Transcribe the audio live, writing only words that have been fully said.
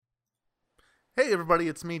Hey everybody,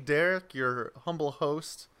 it's me, Derek, your humble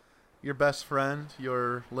host, your best friend,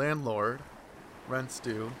 your landlord. Rent's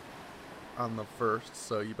due on the 1st,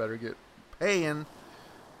 so you better get paying.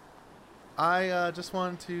 I just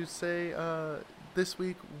wanted to say this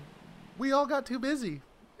week we all got too busy.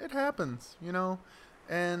 It happens,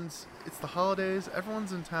 and it's the holidays.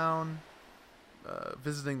 Everyone's in town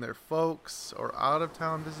visiting their folks or out of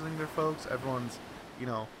town visiting their folks. Everyone's,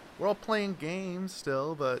 we're all playing games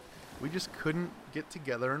still, but we just couldn't get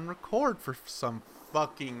together and record for some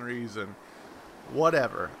fucking reason.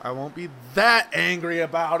 Whatever. I won't be that angry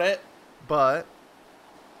about it, but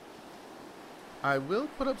I will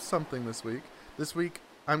put up something this week. This week,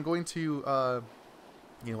 I'm going to,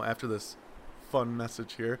 after this fun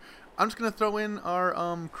message here, I'm just going to throw in our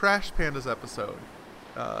Crash Pandas episode.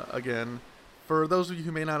 Again, for those of you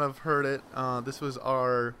who may not have heard it, this was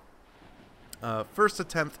our first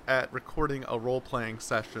attempt at recording a role-playing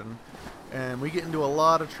session, and we get into a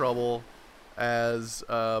lot of trouble as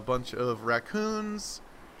a bunch of raccoons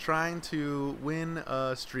trying to win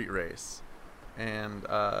a street race, and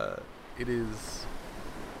it is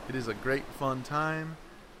a great fun time.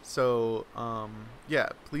 So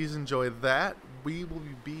please enjoy that. We will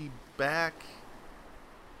be back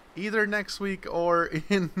either next week or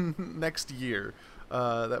in next year,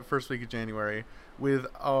 that first week of January, with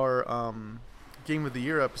our Game of the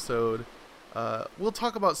Year episode. We'll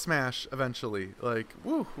talk about Smash eventually.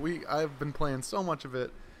 I've been playing so much of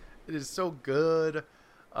it. It is so good.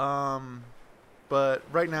 But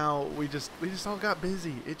right now we just all got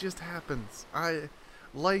busy. It just happens.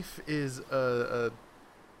 Life is a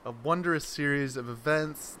wondrous series of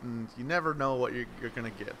events, and you never know what you're gonna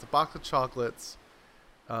get. It's a box of chocolates.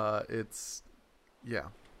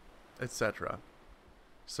 Etc.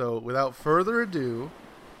 So without further ado,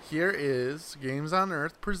 here is Games on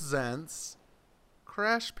Earth presents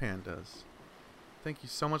Crash Pandas. Thank you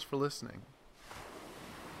so much for listening.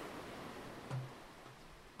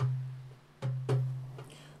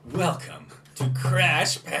 Welcome to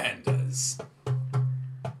Crash Pandas,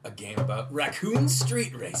 a game about raccoon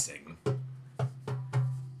street racing.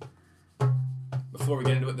 Before we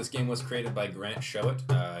get into it, this game was created by Grant Showit.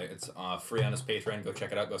 It's free on his Patreon. Go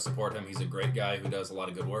check it out. Go support him. He's a great guy who does a lot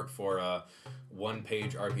of good work for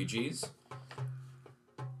one-page RPGs.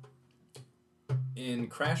 In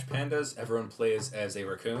Crash Pandas, everyone plays as a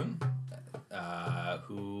raccoon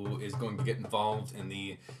who is going to get involved in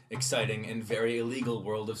the exciting and very illegal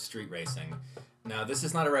world of street racing. Now, this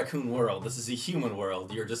is not a raccoon world. This is a human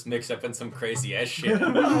world. You're just mixed up in some crazy-ass shit.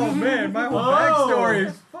 Oh, man, my whole backstory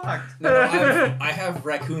is fucked. No, I have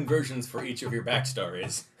raccoon versions for each of your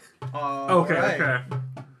backstories. Okay.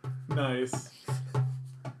 Nice.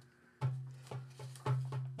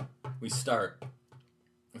 We start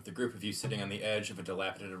with the group of you sitting on the edge of a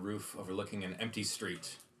dilapidated roof overlooking an empty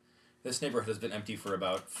street. This neighborhood has been empty for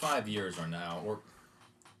about 5 years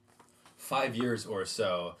or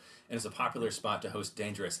so, and is a popular spot to host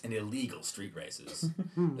dangerous and illegal street races.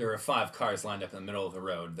 There are 5 cars lined up in the middle of the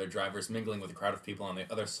road, their drivers mingling with a crowd of people on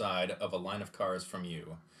the other side of a line of cars from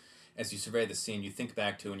you. As you survey the scene, you think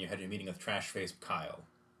back to when you had a meeting with Trash-Faced Kyle,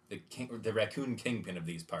 the raccoon kingpin of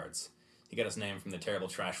these parts. He got his name from the terrible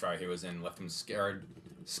trash fire he was in, left him scarred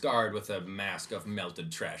with a mask of melted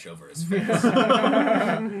trash over his face.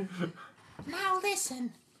 Now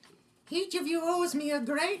listen. Each of you owes me a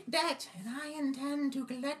great debt, and I intend to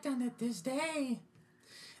collect on it this day.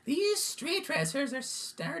 These street racers are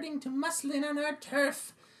starting to muscle in on our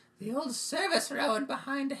turf, the old service road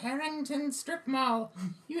behind Harrington Strip Mall.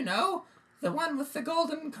 You know, the one with the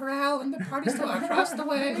Golden Corral and the party store across the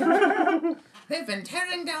way. They've been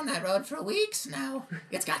tearing down that road for weeks now.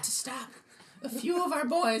 It's got to stop. A few of our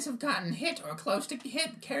boys have gotten hit or close to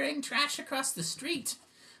hit carrying trash across the street.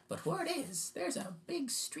 But word is, there's a big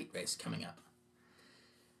street race coming up.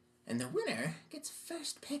 And the winner gets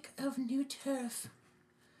first pick of new turf.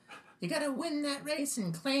 You gotta win that race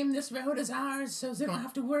and claim this road as ours so they don't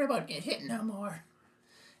have to worry about getting hit no more.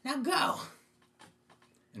 Now go.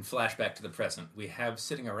 And flashback to the present, we have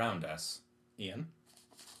sitting around us, Ian.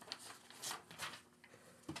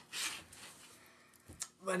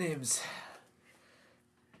 My name's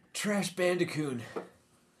Trash Bandicoon,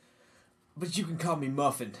 but you can call me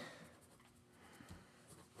Muffin.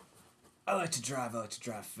 I like to drive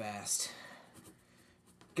fast.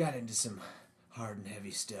 Got into some hard and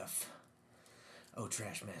heavy stuff. Oh,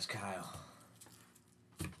 Trash Mask Kyle.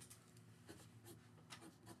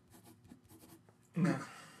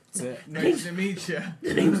 That's it. Nice to meet you.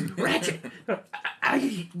 The name's Ratchet.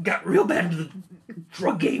 I got real bad into the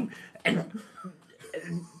drug game, and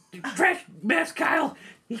Trash Mask Kyle,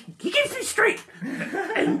 he keeps me straight.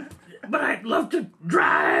 But love to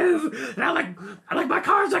drive, and I like my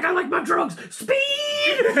cars like I like my drugs. Speed!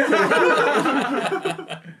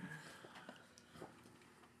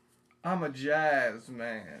 I'm a jazz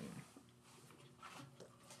man.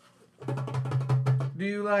 Do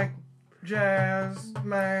you like jazz,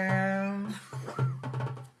 man?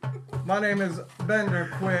 My name is Bender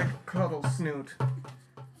Quick Cuddle Snoot,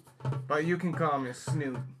 but you can call me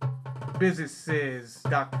Snoot. Busy Sis,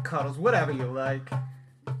 Dr. Cuddles, whatever you like.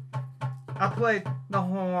 I play the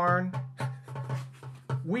horn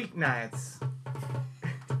weeknights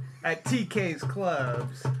at TK's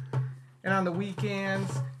clubs, and on the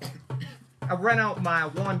weekends I rent out my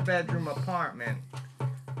one-bedroom apartment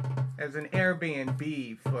as an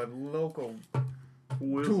Airbnb for local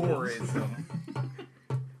tourism.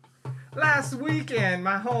 Last weekend,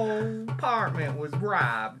 my whole apartment was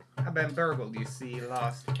robbed. I've been burgled, you see,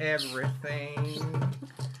 lost everything.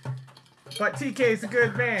 But TK's a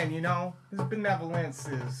good man, you know. His benevolence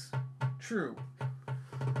is true.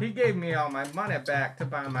 He gave me all my money back to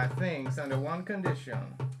buy my things under one condition.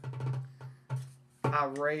 I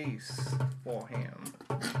race for him.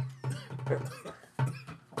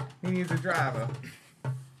 He needs a driver.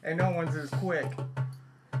 And no one's as quick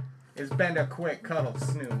as Bender Quick Cuddle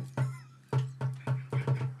Snoot.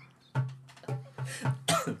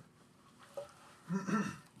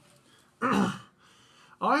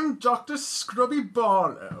 I'm Dr. Scrubby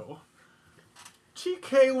Barlow.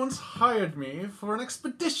 TK once hired me for an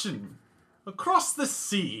expedition across the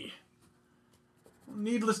sea.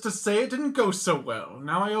 Needless to say, it didn't go so well.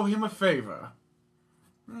 Now I owe him a favor.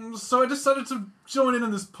 So I decided to join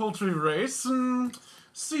in this poultry race and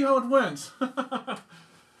see how it went.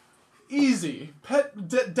 Easy.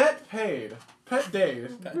 Debt paid. Pet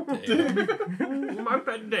Dave. Pet Dave. My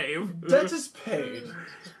pet Dave. Debt is paid.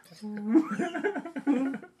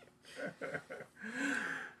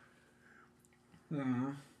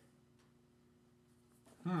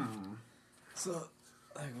 So,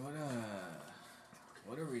 like,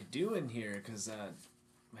 what are we doing here? Because,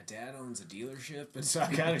 my dad owns a dealership, and so I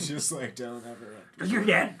kind of just, like, don't ever... Does your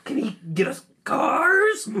dad, can he get us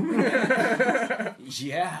cars?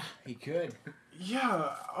 Yeah, he could. Yeah,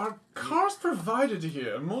 our cars provided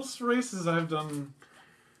here. Most races I've done...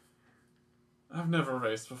 I've never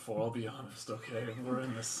raced before, I'll be honest, okay? We're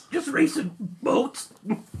in this... Just racing boats?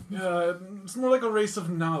 Yeah, it's more like a race of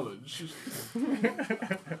knowledge.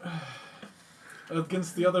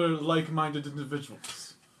 Against the other like-minded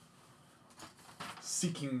individuals.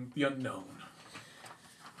 Seeking the unknown.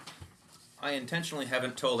 I intentionally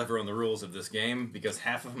haven't told everyone the rules of this game because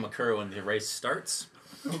half of them occur when the race starts.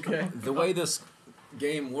 Okay. The way this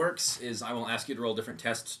game works is I will ask you to roll different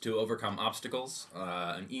tests to overcome obstacles.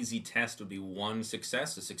 An easy test would be 1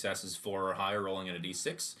 success. A success is 4 or higher, rolling at a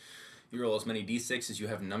d6. You roll as many d6 as you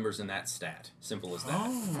have numbers in that stat. Simple as that.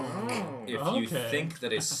 If you think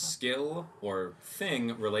that a skill or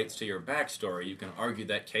thing relates to your backstory, you can argue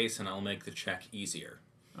that case and I'll make the check easier.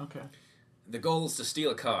 Okay. The goal is to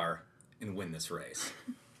steal a car and win this race.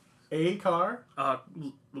 A car?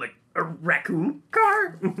 Like a raccoon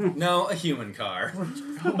car? No, a human car.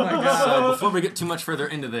 Oh my god. So before we get too much further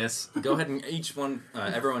into this, go ahead and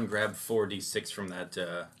everyone grab 4d6 from that.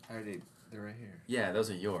 Already, they're right here. Yeah, those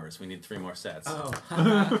are yours. We need 3 more sets. Oh.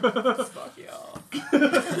 Fuck y'all.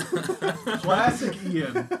 Classic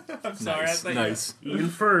Ian. I'm sorry, Nice, I nice. Ian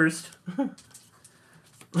first.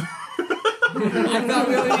 I thought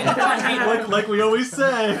we only needed like we always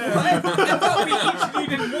say. I thought we each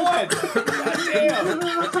needed one. God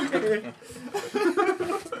damn.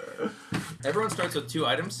 Everyone starts with 2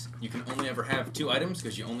 items. You can only ever have 2 items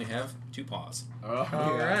because you only have 2 paws. Oh,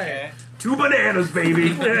 All right. 2 bananas, baby.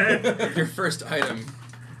 Your first item,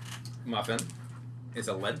 Muffin, is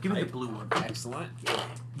a lead Give me the pipe. blue one. Excellent.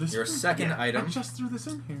 Your second I item just threw this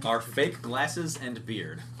in here. are fake glasses and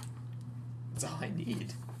beard. That's all I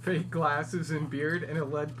need. Fake glasses and beard and a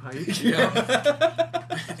lead pipe. Yeah.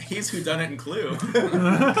 He's whodunit and Clue.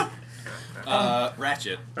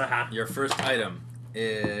 Ratchet. Uh-huh. Your first item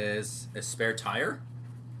is a spare tire.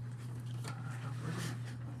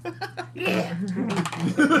 Yeah.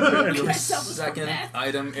 Your second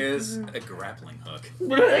item is a grappling hook.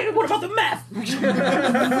 What about the meth?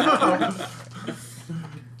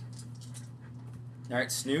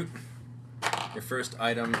 Alright, Snoot. Your first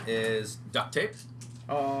item is duct tape.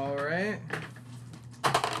 All right.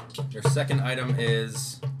 Your second item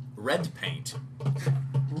is red paint.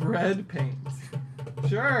 Red paint.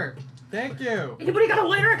 Sure. Thank you. Anybody got a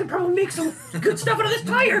lighter? I could probably make some good stuff out of this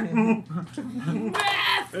tire.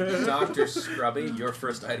 Dr. Scrubby, your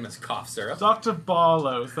first item is cough syrup. Dr.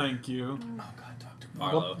 Barlow, thank you. Oh god, Dr.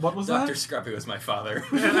 Barlow. What was Dr. that? Scruppy was my father.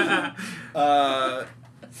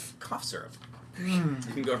 Cough syrup. You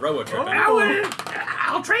can go robo tripping.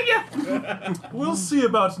 I'll train you. We'll see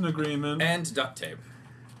about an agreement. And duct tape.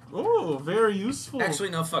 Oh, very useful. Actually,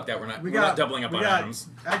 no, fuck that. We're not We not doubling up we on got items.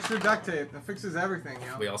 extra duct tape that fixes everything,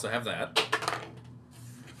 yo. We also have that.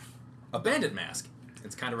 A bandit mask.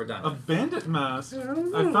 It's kind of A redundant. bandit mask.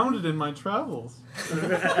 I found it in my travels.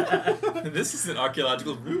 This is an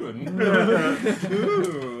archaeological ruin.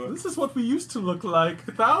 This is what we used to look like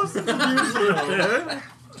thousands of years ago.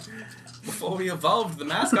 Before we evolved the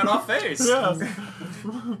mask on our face. Yes.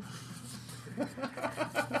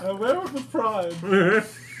 I wear it with pride.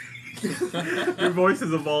 Your voice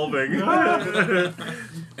is evolving.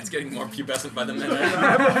 It's getting more pubescent by the minute.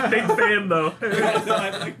 I'm a big fan, though.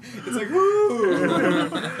 It's like, woo!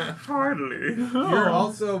 Hardly. You're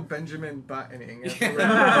also Benjamin buttoning. At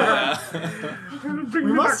the Bring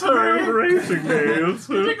We me must back to my hurry. old racing days.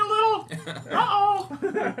 Getting a little.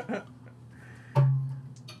 Uh-oh.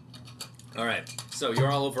 All right, so you're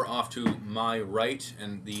all over off to my right,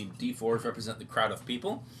 and the D4s represent the crowd of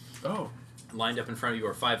people. Oh. Lined up in front of you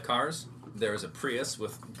are 5 cars. There is a Prius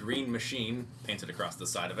with green machine painted across the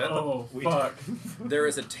side of it. Oh, fuck. There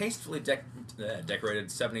is a tastefully decorated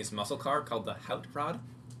 70s muscle car called the Hout Rod.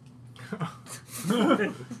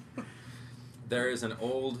 There is an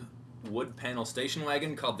old wood panel station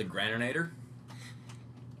wagon called the Graninator.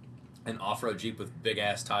 An off-road Jeep with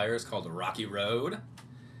big-ass tires called the Rocky Road.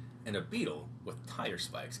 And a Beetle with tire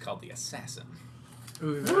spikes called the Assassin.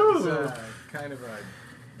 Ooh, that's kind of a...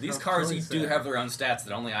 These tough cars choice do there. have their own stats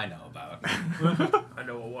that only I know about. I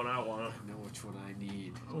know what one I want. I know which one I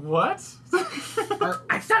need. What?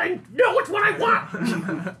 I said I know which one I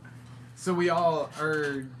want! So we all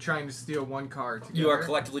are trying to steal one car together. You are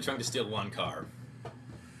collectively trying to steal one car.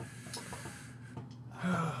 We're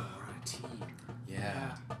on a team.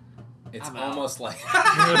 Yeah. It's I'm out. almost like...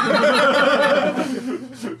 I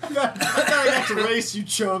got to race, you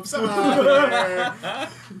chumps. I'm out of here.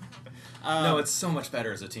 No, it's so much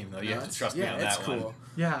better as a team, though. You have to trust me on that's that cool. one.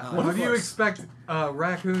 Yeah. Of How do you course. expect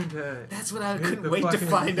Raccoon to... That's what I Hit couldn't the wait to fucking-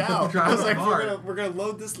 find out. drive I was like, hard. we're gonna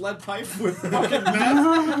load this lead pipe with fucking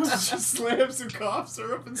meth, just slam some cough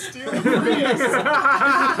syrup and steal it from me.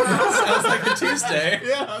 Sounds like a Tuesday.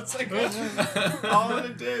 Yeah, it's like all in a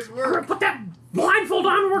day's We're gonna work. put that blindfold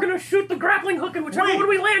on and we're gonna shoot the grappling hook and whichever Wait. one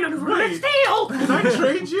we land on is we're gonna Wait. steal! Can I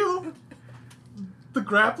trade you the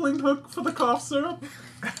grappling hook for the cough syrup?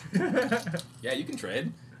 Yeah, you can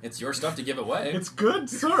trade. It's your stuff to give away. It's good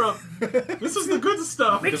syrup. This is the good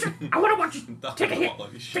stuff. Make sure, I wanna watch you The take a hit.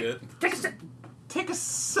 holy shit. Take a sip. Take a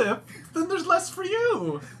sip, then there's less for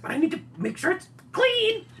you. But I need to make sure it's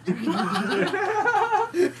clean! Can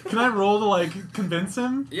I roll to, like, convince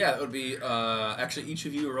him? Yeah, it would be, actually, each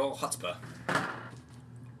of you roll chutzpah.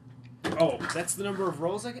 Oh, That's the number of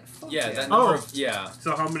rolls I get? Fuck Yeah, that Oh. number of, yeah.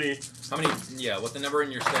 so how many? How many, yeah, what the number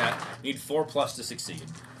in your stat, you need 4+ to succeed.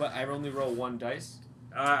 But I only roll one dice.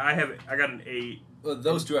 I got an 8. Well,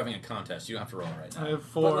 those two are having a contest. You don't have to roll it right I now. have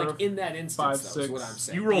But 4, like in that instance, 5, though, 6. is what I'm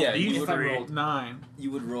saying. You rolled Yeah, these you if I 3. rolled- 9.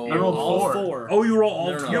 You would roll... I rolled all 4. four. Oh, you roll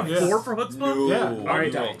all No, no, you no. have Yes. 4 for chutzpah? No, Yeah. you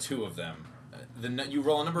Alright. roll 2 of them. You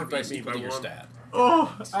roll a number of dice beat me equal by to your one. stat.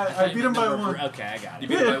 Oh, I beat him by Number of- 1. Okay, I got You it.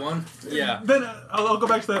 beat it by 1? Yeah. Then I'll go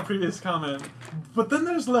back to that previous comment. But then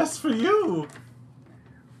there's less for you.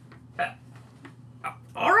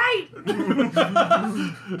 Alright!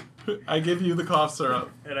 I give you the cough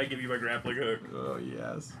syrup. And I give you my grappling hook. Oh,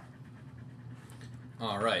 yes.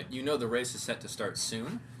 Alright, you know the race is set to start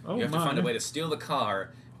soon. Oh, You have to my. find a way to steal the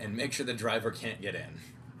car and make sure the driver can't get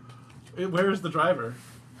in. Where's the driver?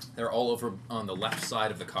 They're all over on the left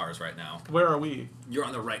side of the cars right now. Where are we? You're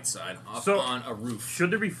on the right side, up So- on a roof.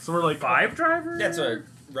 Should there be So we're like 5 drivers? That's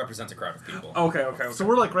represents a crowd of people. Okay. So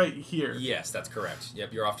we're like right here. Yes, that's correct.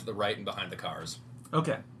 Yep, you're off to the right and behind the cars.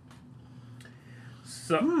 Okay.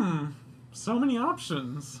 So, So many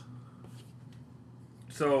options.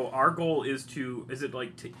 so our goal is to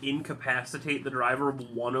incapacitate the driver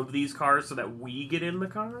of one of these cars so that we get in the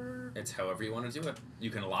car? It's however you want to do it. You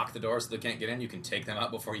can lock the doors so they can't get in. You can take them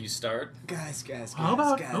out before you start. Guys, How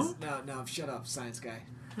about- guys. oh. No, shut up, science guy.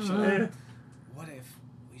 Uh, What if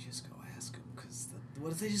we just go ask them? Because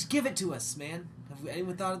what if they just give it to us, man? Have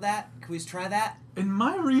anyone thought of that? Can we just try that? In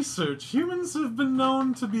my research, humans have been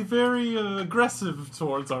known to be very aggressive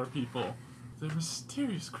towards our people. They're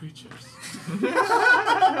mysterious creatures.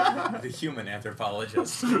 The human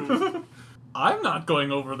anthropologist. I'm not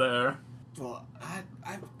going over there. Well, I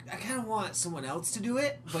kind of want someone else to do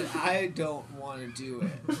it, but I don't want to do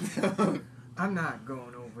it. I'm not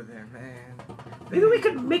going over there, man. Maybe we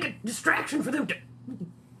could make a distraction for them to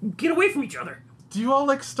get away from each other. Do you all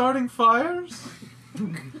like starting fires?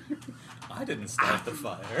 I didn't start the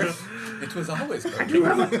fire. It was always I do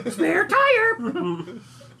have a spare tire.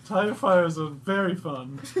 Tire fires are very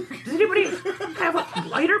fun. Does anybody have a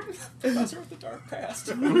lighter? Professor of the Dark Past.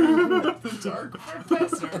 The Dark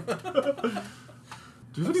Professor.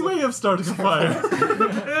 Do you have any way of starting a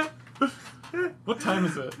fire? What time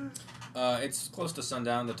is it? It's close to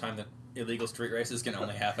sundown, the time that illegal street races can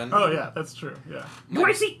only happen. Oh yeah, that's true. Yeah. Do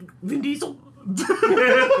I see Vin Diesel?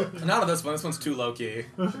 Not on this one. This one's too low key.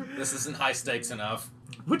 This isn't high stakes enough.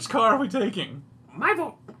 Which car are we taking? My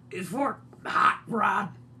vote is for Hot Rod.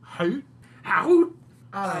 Hoot? Hoot.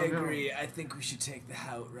 I don't know. agree. I think we should take the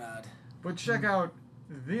Hot Rod. But check out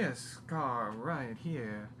this car right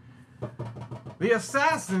here. The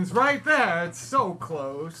assassin's right there. It's so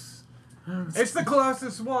close. It's the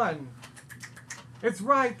closest one. It's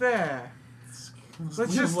right there.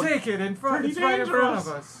 Let's just take it in front. pretty It's right in front dangerous.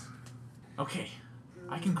 of us. Okay,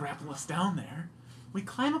 I can grapple us down there. We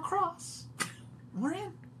climb across. We're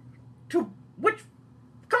in. To which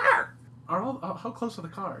car? How close are the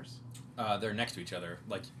cars? They're next to each other.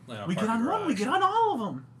 Like, We get on one, we get on all of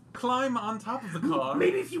them. Climb on top of the car.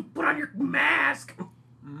 Maybe if you put on your mask.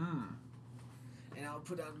 And I'll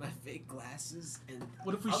put on my fake glasses, and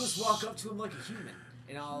What if we I'll just walk up to him like a human,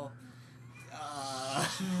 and I'll.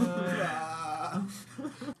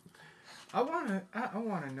 I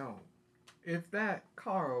wanna know if that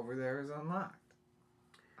car over there is unlocked.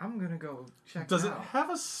 I'm gonna go check Does it it out. have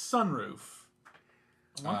a sunroof?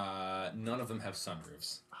 None of them have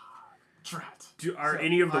sunroofs. Drat. Are So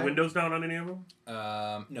any of the I- windows down on any of them?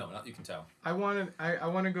 No, not you can tell. I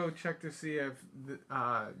wanna go check to see if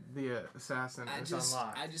the assassin is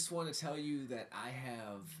unlocked. I just want to tell you that I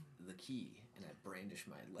have the key, and I brandish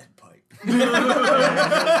my lead pipe.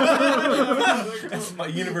 That's my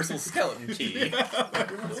universal skeleton key.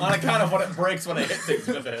 On account of what it breaks when I hit things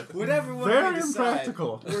with it. Whatever one Very we decide,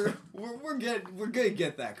 impractical. we're gonna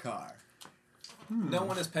get that car. No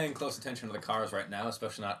one is paying close attention to the cars right now,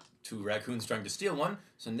 especially not two raccoons trying to steal one,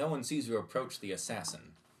 so no one sees you approach the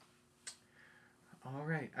assassin. All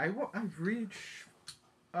right, I reach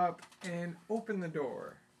up and open the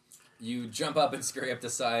door. You jump up and scurry up the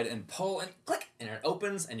side and pull and click, and it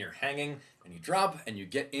opens, and you're hanging, and you drop, and you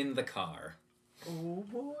get in the car. Oh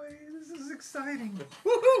boy, this is exciting!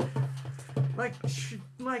 Woohoo!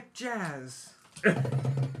 Like jazz,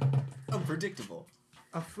 Unpredictable.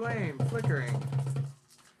 a flame flickering.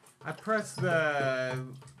 I press the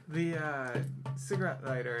cigarette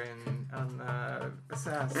lighter on the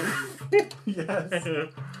assassin. Yes.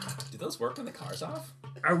 Do those work when the car's off?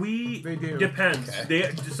 Are we? They do. Depends.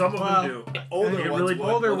 Okay. Some of Well, them do. Older It ones really would.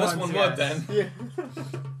 older Well, this ones, one would yes. then.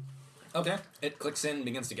 Okay. It clicks in and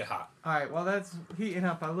begins to get hot. All right, while that's heating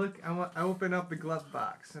up, I open up the glove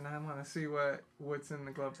box and I want to see what's in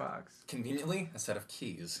the glove box. Conveniently, a set of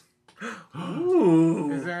keys.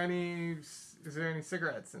 Ooh. Is there any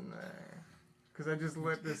cigarettes in there? Because I just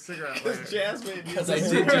lit this cigarette lighter. Jasmine. Because I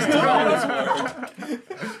did just do all this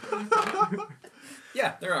work.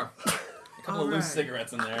 Yeah, there are. A couple of loose Alright.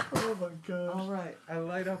 cigarettes in there. Oh my gosh. All right, I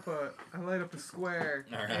light up a square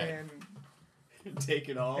All right. and Take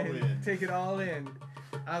it all and in. take it all in.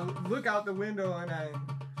 I look out the window and I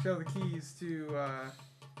show the keys to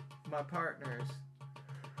my partners,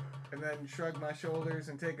 and then shrug my shoulders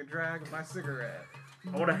and take a drag of my cigarette.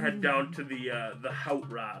 I want to head down to the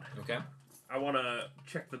Hot Rod. Okay. I want to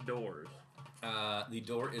check the doors. The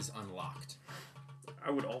door is unlocked. I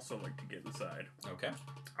would also like to get inside. Okay.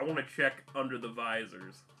 I want to check under the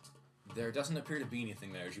visors. There doesn't appear to be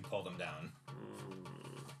anything there as you pull them down.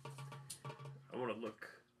 I want to look.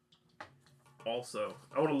 Also,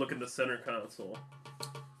 I want to look in the center console.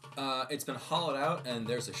 It's been hollowed out, and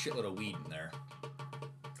there's a shitload of weed in there.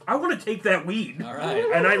 I want to take that weed. All right.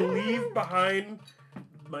 And I leave behind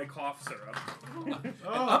my cough syrup. An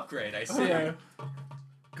upgrade, I see. Yeah.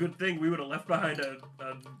 Good thing we would have left behind a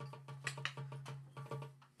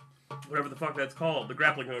whatever the fuck that's called, the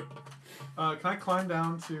grappling hook. Can I climb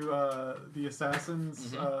down to the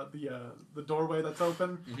assassin's the doorway that's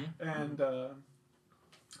open and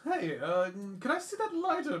hey, can I see that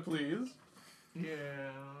lighter, please?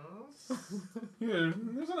 Yes. Here,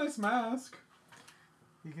 there's a nice mask.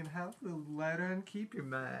 You can have the lighter and keep your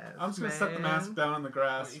mask. I'm just gonna set the mask down in the Why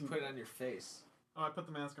grass. don't you put it on your face? Oh, I put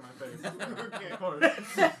the mask on my face. Okay. Of course.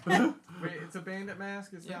 Wait, it's a bandit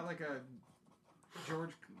mask? It's not like a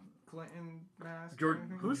George Clinton mask? George, or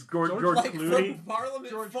anything? who's George Like Clooney? from Parliament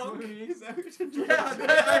George Funk. Clooney. Is that what you're Yeah, doing?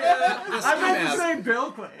 I meant to say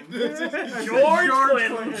Bill Clinton. I said George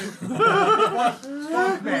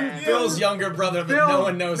Funk man. Bill's younger brother that Bill, no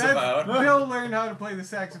one knows about. Bill learned how to play the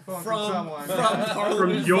saxophone from someone.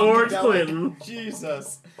 From George Clinton.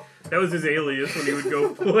 Jesus. That was his alias when he would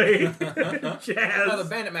go play No, the jazz.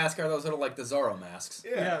 bandit mask are those little like the Zorro masks.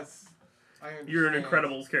 Yes. I understand. You're an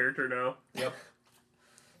Incredibles character now. Yep.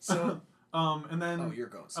 So, And then. oh, you're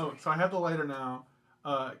going. Sorry. Oh, so I have the lighter now.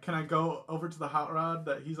 Can I go over to the hot rod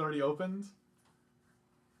that he's already opened?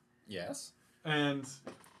 Yes. And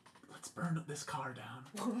let's burn this car down.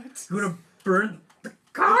 What? You wanna burn the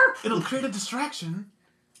car? It'll create a distraction.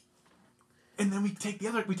 And then we take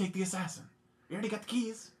the assassin. We already got the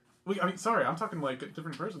keys. Sorry, I'm talking like a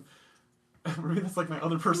different person. Maybe that's like my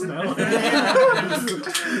other personality.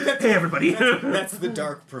 Hey everybody. That's the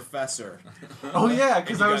Dark Professor. Oh yeah,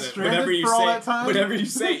 because I was stranded for all that time. Whenever you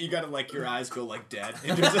say it, you gotta like your eyes go like dead.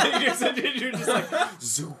 And you're just like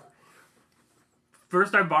zoo.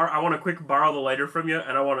 First, I want to quick borrow the lighter from you,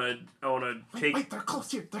 and I want to take. Wait, they're close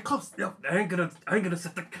here. They're close. No, I ain't gonna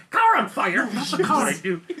set the car on fire. Not the car. What I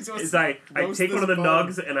do is I roast take one of the this bug.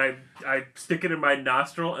 nugs and I stick it in my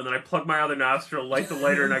nostril, and then I plug my other nostril, light the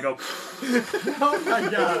lighter, and I go, Oh my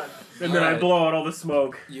god. and then I Alright. blow out all the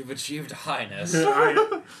smoke. You've achieved highness.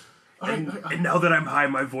 And now that I'm high,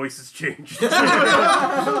 my voice has changed.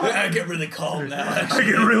 I get really calm now. I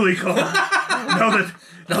get really calm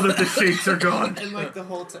now that the shakes are gone. And like the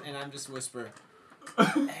whole time, and I'm just whisper,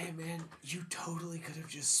 "Hey man, you totally could have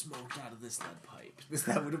just smoked out of this lead pipe.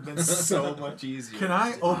 That would have been so much easier." Can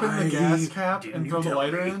I open the Why gas cap didn't and you throw the tell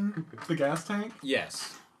lighter me? in the gas tank?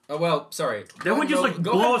 Yes. Oh well, sorry. That would just, like,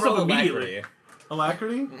 go blow ahead us and roll up immediately.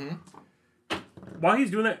 alacrity. Alacrity? While he's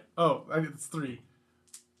doing that, Oh, it's 3.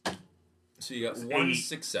 So you got It's one 8.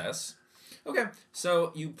 success. Okay,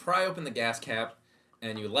 so you pry open the gas cap,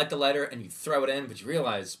 and you light the lighter, and you throw it in, but you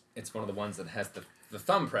realize it's one of the ones that has the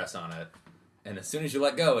thumb press on it, and as soon as you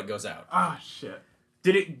let go, it goes out. Ah, shit.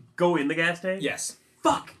 did it go in the gas tank? Yes.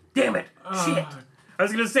 Fuck! Damn it! Shit! I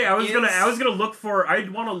was gonna say I was gonna look for. I'd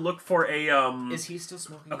want to look for a Is he still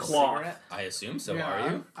smoking a a cloth. cigarette? I assume so. Yeah, Are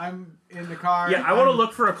you? I'm in the car. Yeah, I want to I'm-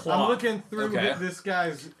 look for a claw. I'm looking through Okay. this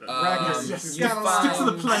guy's record. yes, He's you got a lot stick to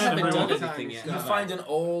the of- plan. I haven't Everyone. done anything yet. You No. find an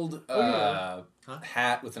old yeah.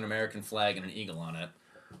 hat with an American flag and an eagle on it.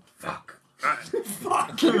 Fuck.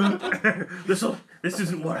 This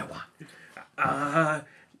isn't what I want.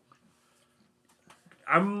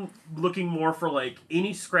 I'm looking more for like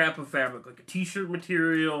any scrap of fabric, like a t-shirt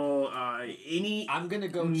material, any. I'm gonna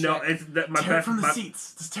go check. No, it's that my Tear it best. from the my-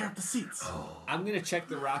 seats. Just tear up the seats. I'm gonna check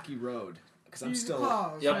the rocky road because I'm Use still.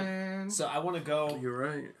 claws, Yep. man. So I want to go You're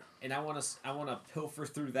right. and I want to pilfer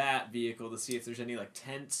through that vehicle to see if there's any like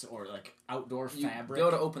tents or like outdoor You fabric.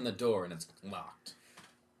 go to open the door and it's locked.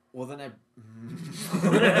 Well then I.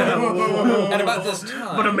 And about this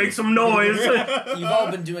time, But it makes some noise. you've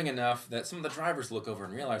all been doing enough that some of the drivers look over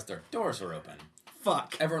and realize their doors are open.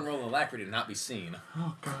 Fuck. Everyone roll alacrity to not be seen.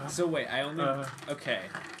 Oh, God. So wait, I only. Uh. Okay.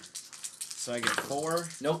 So I get 4.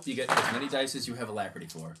 Nope, you get as many dice as you have alacrity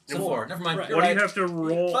for. So Four. 4. Never mind. Right. You're What do right. you have to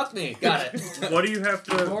roll? Fuck me. Got it. What do you have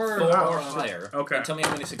to? 4 4 or higher. Okay. And tell me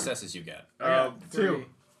how many successes you get. Uh, 3.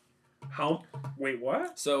 how? Wait,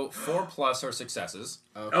 what? So 4 plus are successes.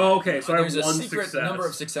 Oh, okay. So I have There's a one secret success. number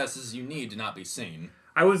of successes you need to not be seen.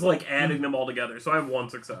 I was like adding them all together, so I have one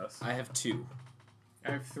success. I have 2.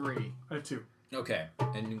 I have 3. I have 2. Okay,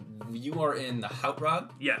 and you are in the hot rod.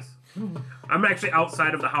 Yes. I'm actually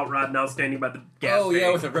outside of the hot rod now, standing by the gas Oh yeah,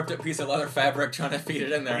 tank. with a ripped up piece of leather fabric, trying to feed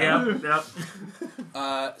it in there.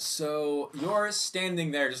 Yep. So you're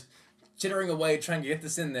standing there, just chittering away, trying to get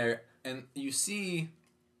this in there, and you see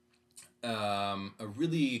a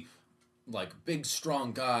really like big,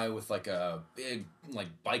 strong guy with like a big like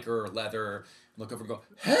biker leather. Look over and go,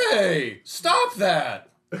 "Hey, stop that!"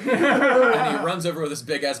 And he runs over with his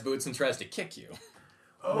big ass boots and tries to kick you.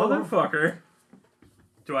 Motherfucker.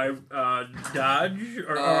 Do I dodge?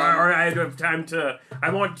 Or I have time to... I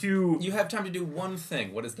want to You have time to do one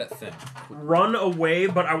thing. What is that thing? run away,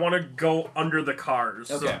 but I want to go under the cars.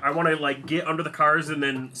 So Okay. I want to, like, get under the cars and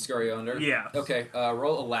then... Scurry under? Yeah. Okay,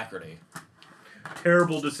 roll alacrity.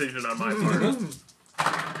 Terrible decision on my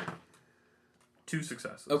part. 2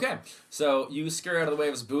 successes. Okay, so you scurry out of the way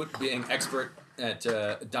of his boot, being expert at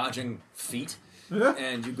dodging feet,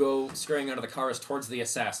 and you go scurrying out of the cars towards the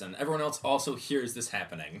assassin. Everyone else also hears this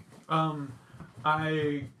happening.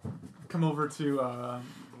 I come over to,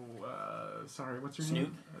 sorry, what's your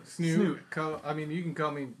name? Snoot. I mean, you can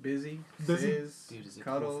call me Busy. Busy? Fizz, Dude, is it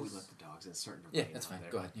cool if Cuddles. we let the dogs? It's starting to Yeah, rain that's out fine.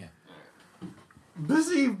 there. Go ahead, yeah.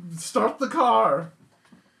 Busy, start the car.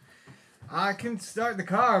 I can start the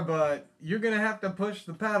car, but you're gonna have to push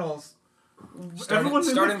the pedals.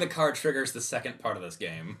 Starting the car triggers the second part of this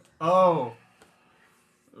game. Oh.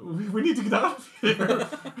 We need to get out of here.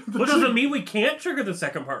 What does it mean we can't trigger the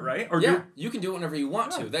second part, right? Or Yeah, you can do it whenever you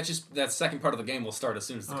want to. That second part of the game will start as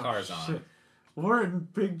soon as the car is on. Shit. We're in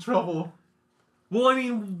big trouble. Well, I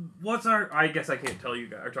mean, what's our... I guess I can't tell you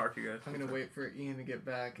guys or talk to you guys. I'm gonna wait for Ian to get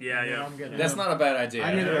back. Yeah, and then yeah. I'm gonna, That's not a bad idea.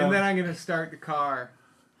 And then I'm gonna start the car.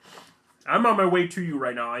 I'm on my way to you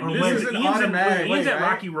right now. I Oh, this wait. is This is an Ian's automatic, Ian's at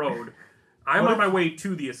right? Rocky Road. I'm What on my way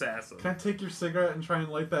to the assassin. Can I take your cigarette and try and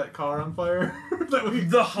light that car on fire?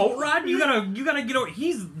 The hot rod? You gotta get over.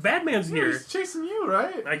 He's Batman's here. He's chasing you,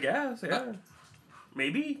 right? I guess, yeah.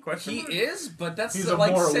 Maybe? Question He mark? is, but that's He's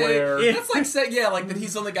like more say aware. that's like say like that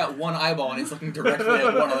he's only got one eyeball and he's looking directly at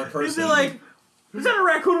one other person. Is it like, is that a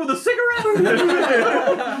raccoon with a cigarette?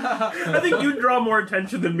 I think you'd draw more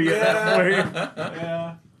attention than me at that point.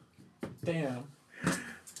 Yeah. Damn.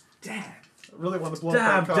 Damn. I really want to blow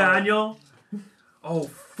Damn, up that car. Daniel. Oh,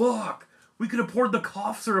 fuck. We could have poured the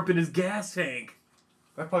cough syrup in his gas tank.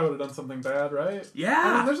 That probably would have done something bad, right? Yeah.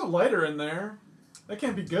 I mean, there's a lighter in there. That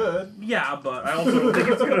can't be good. Yeah, but I also don't think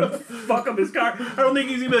it's gonna fuck up his car. I don't think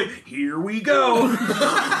he's gonna be like, here we go.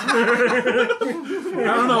 I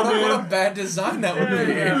don't know, What a man. bad design that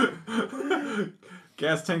would be.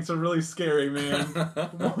 Gas tanks are really scary,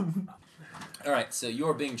 man. All right, so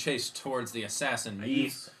you're being chased towards the assassin. You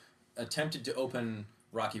Nice. attempted to open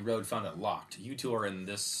Rocky Road, found it locked. You two are in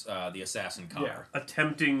this the assassin car. Yeah.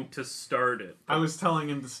 Attempting to start it. I was telling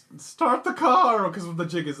him to start the car because the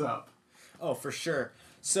jig is up. Oh, for sure.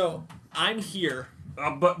 So I'm here.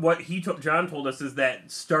 But what John told us is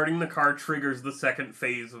that starting the car triggers the second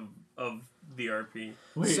phase of the RP.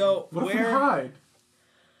 Wait, So, what if we where- hide?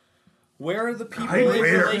 Where are the people Hide in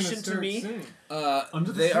where? relation to me?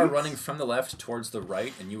 Under the They are seats? running from the left towards the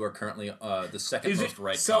right, and you are currently the second Is it- most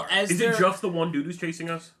right So car. as Is they're, it just the one dude who's chasing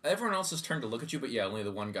us? Everyone else has turned to look at you, but yeah, only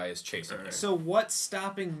the one guy is chasing you. so what's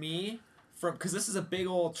stopping me from? Because this is a big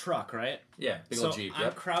old truck, right? Yeah, big so old Jeep, I'm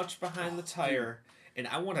yep. crouched behind the tire, and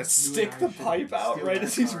I want to stick the should pipe out steal right that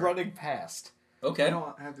as he's car. running past. I Okay.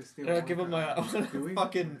 don't have to steal. And I'll one give him car. a Do we?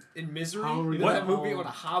 fucking in misery. How are we You know that doing? movie when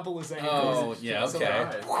I hobble his ankles. Oh, yeah, So okay.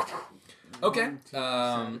 I- Okay, 1, 2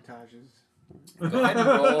 sabotages. Go ahead and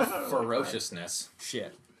roll ferociousness.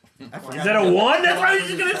 Shit. Is that a 1? That's what I was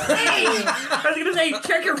just gonna say! I was gonna say,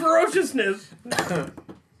 check your ferociousness!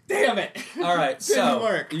 Damn it! All right, Didn't so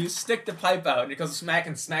work. you stick the pipe out, and he goes smack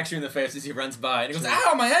and smacks you in the face as he runs by, and he goes,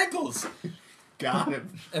 "Ow, my ankles!" Got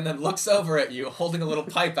him. And then looks over at you, holding a little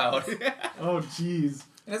pipe out, and Oh, jeez.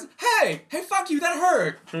 says, "Hey, fuck you, that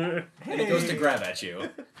hurt!" And he goes to grab at you.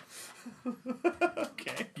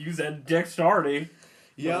 Okay. Use that dexterity.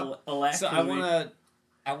 Yep. Alacrity. So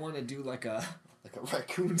I wanna do like a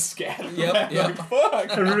raccoon scatter. Yep, yep.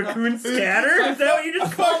 Fuck. A raccoon scatter? Is that what you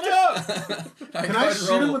just called it? Can I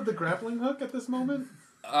shoot him with the grappling hook at this moment?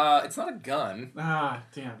 It's not a gun. Ah,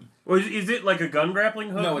 damn. Well, is it like a gun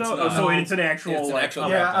grappling hook? No, it's though? not. Oh, so it's an actual. It's an like, actual oh.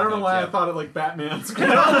 grappling Yeah, I don't know hook, why yeah. I thought it like Batman's. You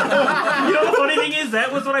know the funny thing is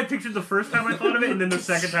that was what I pictured the first time I thought of it, and then the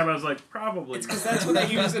second time I was like, probably. It's because that's what they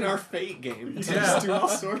use in our Fate game. To Yeah. just do all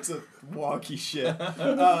sorts of wonky shit. Go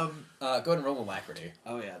ahead and roll alacrity.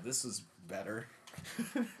 Oh yeah, this is better.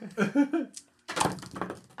 Two, I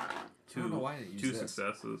don't know why I didn't use two this.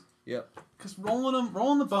 successes. Yep. Because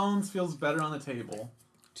rolling the bones feels better on the table.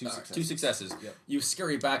 Two successes. Two successes. Yep. You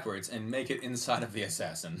scurry backwards and make it inside of the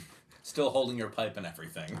assassin, still holding your pipe and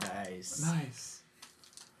everything. Nice. Nice.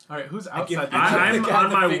 All right, who's I give- outside? I'm the guy on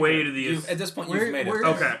the my finger. way to the. At this point, you've made it.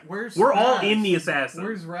 Okay. Where's We're all Smash? in the assassin.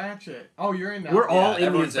 Where's Ratchet? Oh, you're in that. We're all Yeah, in the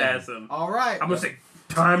everyone's in. assassin. All right. I'm gonna say,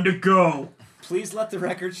 time to go. Please let the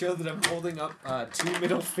record show that I'm holding up 2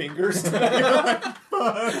 middle fingers. Fuck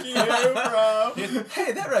you, bro.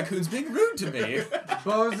 Hey, that raccoon's being rude to me.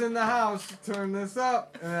 Bo's in the house. Turn this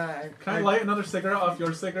up. Can I light another cigarette off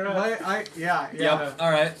your cigarette? Yeah. Yep.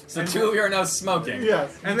 All right. So two of you are now smoking.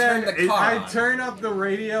 Yes. And turn then the car I on. turn up the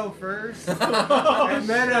radio first, and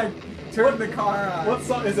then I turn the car on. What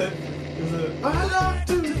song is it? Is it? I love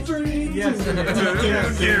to dream. Yes, it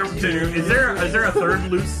is. Yes. Is there a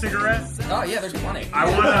third loose cigarette? Oh yeah, there's plenty. I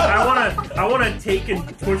wanna take and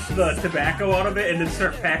push the tobacco out of it and then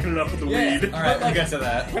start packing it up with the Yeah. weed. All right, we'll get to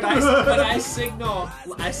that. When I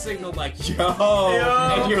signal like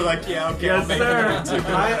yo, and you're like yeah, okay, Yes, I'll make sir. it too.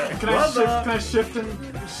 Can I shift and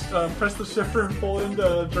press the shifter and pull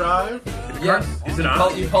into drive? Yep. Is it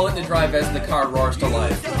on? You pull into drive as the car roars to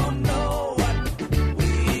life.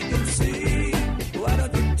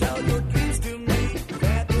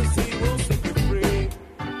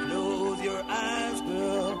 Close your eyes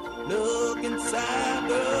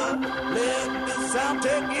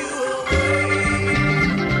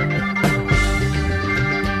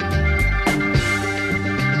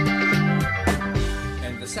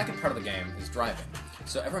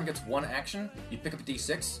So everyone gets one action. You pick up a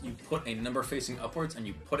d6, you put a number facing upwards, and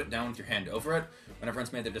you put it down with your hand over it. When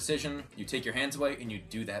everyone's made their decision, you take your hands away and you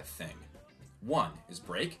do that thing. 1 is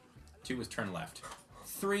break, 2 is turn left,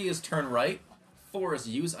 3 is turn right, 4 is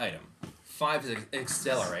use item, 5 is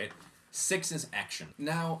accelerate, 6 is action.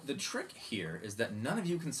 Now, the trick here is that none of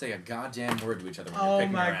you can say a goddamn word to each other when you're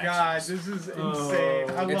picking your actions. Oh my god, this is insane.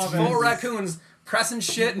 I It's love it. 4 raccoons pressing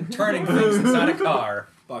shit and turning things inside a car.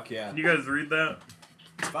 Fuck yeah. Can you guys read that?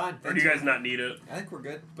 It's fine. Or do you guys not need it? I think we're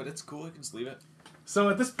good, but it's cool. You can just leave it. So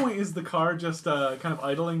at this point, is the car just kind of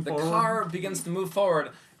idling The forward? car begins to move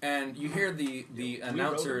forward, and you hear the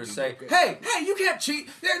announcer say, "Hey, you can't cheat!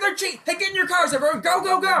 They're cheating! Hey, get in your cars, everyone! Go,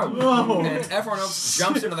 go, go!" Whoa. And everyone else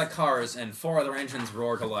jumps into the cars, and 4 other engines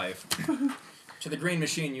roar to life. To the green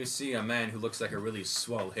machine, you see a man who looks like a really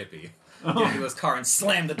swole hippie. Get into his car and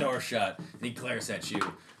slam the door shut, and he glares at you.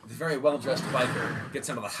 The very well-dressed biker gets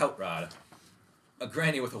into the hot rod. A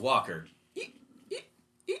granny with a walker.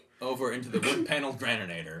 Over into the wood-paneled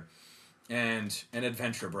graninator. And an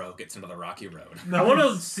adventure bro gets into the rocky road. I want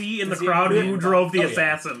to see in the Does he crowd have who a- drove the Oh, yeah.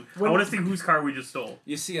 assassin. I want to see whose car we just stole.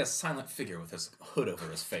 You see a silent figure with his hood over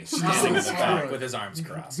his face, standing in the back with his arms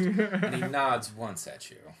crossed. And he nods once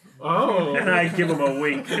at you. Oh. And I give him a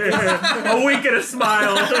wink. A wink and a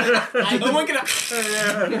smile. A wink and a...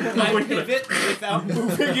 I pivot without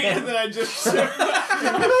moving it, and then I just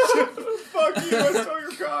fuck you, I stole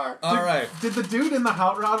your car. Alright. Did the dude in the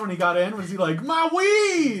hot rod when he got in, was he like, my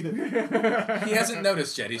weed? He hasn't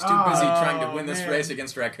noticed yet. He's too busy trying to win this race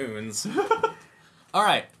against raccoons.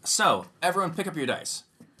 Alright, so, everyone pick up your dice.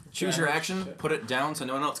 Choose your action, put it down so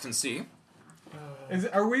no one else can see.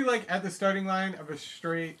 Are we like at the starting line of a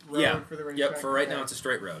straight road for the race? Yep, for right now it's a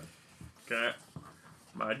straight road. Okay.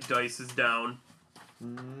 My dice is down.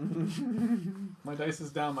 My dice is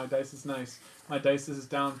down, my dice is nice. My dice is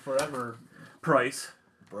down forever, Price.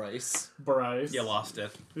 Bryce. Bryce. You lost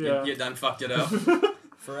it. Yeah. You done fucked it up.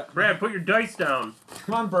 Brad, put your dice down.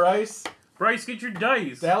 Come on, Bryce. Bryce, get your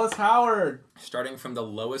dice. Dallas Howard. Starting from the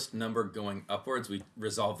lowest number going upwards, we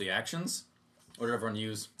resolve the actions. What did everyone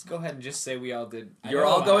use? Let's go ahead and just say we all did. You're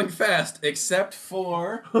all going fast, except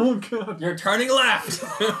for... Oh, God. You're turning left!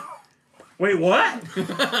 Wait, what?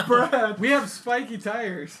 Brad. We have spiky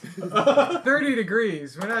tires. 30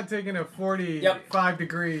 degrees. We're not taking a 45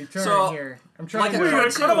 degree turn So, here. I'm trying like a We're to...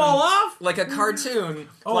 gonna cut them all off? Like a cartoon.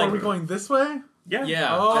 Oh, like, are we going this way? Yeah.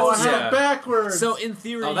 Yeah. Oh, I that's- had yeah. it backwards. So in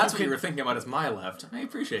theory, Oh, that's you what you could, were thinking about is my left. I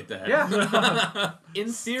appreciate that. Yeah.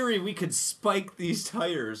 in theory, we could spike these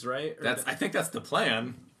tires, right? Or I think that's the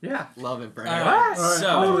plan. Yeah. love it, Brad. Alright, Alright, so...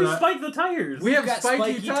 How do we Alright. spike the tires? We have got spiky,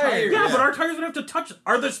 spiky tires. tires. Yeah, Yeah. but our tires would have to touch.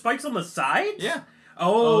 Are there spikes on the sides? Yeah.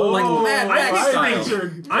 Oh, like Mad Max I'm style.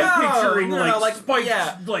 picturing, I'm picturing like spikes.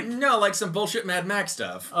 Yeah. Like No, like some bullshit Mad Max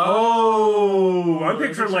stuff. oh, I'm Oh,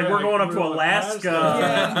 picturing like we're going up to Alaska.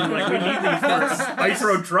 Yeah. Like we need these for ice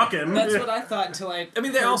road trucking. That's what I thought until I. I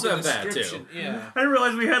mean, they heard also the have that, too. description. Yeah. I didn't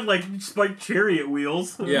realize we had like spiked chariot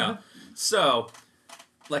wheels. Yeah. So,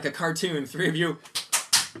 like a cartoon, 3 of you,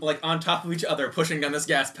 like on top of each other, pushing down this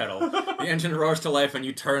gas pedal. The engine roars to life, and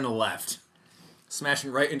you turn left,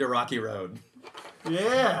 smashing right into Rocky Road.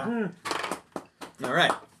 Yeah. All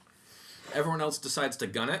right. Everyone else decides to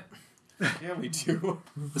gun it. Yeah, we do.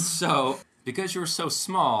 So, because you're so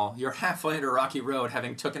small, you're halfway into Rocky Road,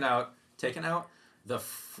 having taken out the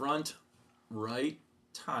front right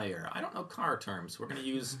tire. I don't know car terms. We're gonna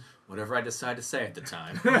use whatever I decide to say at the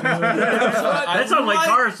time. That sounds like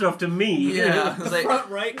car stuff to me. Yeah. It's like, Front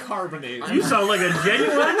right carbonate. You sound like a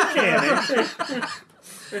genuine mechanic.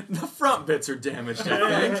 the front bits are damaged,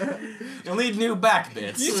 I think. You'll need new back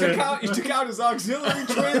bits. You took out his auxiliary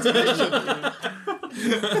transmission.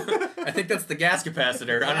 I think that's the gas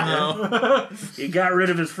capacitor. I don't know. He got rid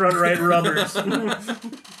of his front right rubbers.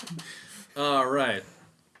 All right.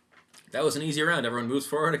 That was an easy round. Everyone moves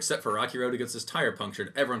forward except for Rocky Road who gets his tire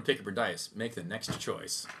punctured. Everyone pick up your dice. Make the next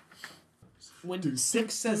choice. When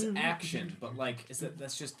 6 says action, but like,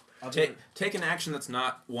 that's just other... Take an action that's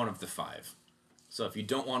not one of the 5. So if you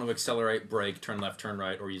don't want to accelerate, brake, turn left, turn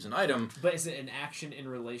right, or use an item... But is it an action in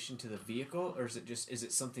relation to the vehicle, or is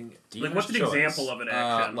it something... Like, what's an example of an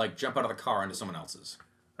action? Like jump out of the car into someone else's.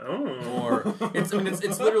 Oh. Or it's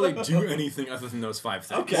literally do anything other than those 5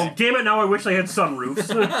 things. Okay. Well, damn it, now I wish they had sunroofs.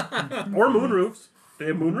 Or moonroofs. They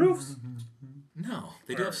have moonroofs? No,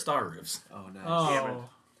 they do have star roofs. Oh, nice. Damn it. Oh.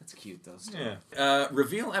 That's cute, though. Still. Yeah.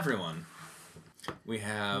 Reveal everyone. We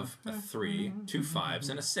have a 3, 2 5s,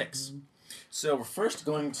 and a 6. So we're first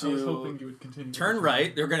going I was hoping to you would continue. turn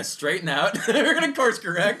right. They're going to straighten out. They're going to course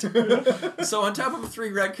correct. So on top of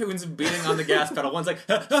 3 raccoons beating on the gas pedal, one's like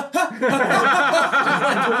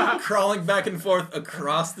crawling back and forth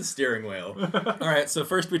across the steering wheel. All right, so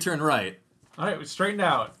first we turn right All right, we straightened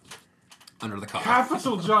out. under the car.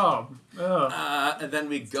 Capital job. Ugh. And then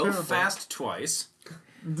we go Terrible. fast twice.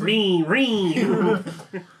 Ring, ring.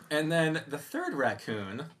 And then the third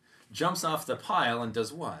raccoon jumps off the pile and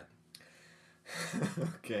does what?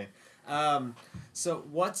 Okay. So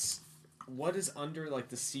what is under like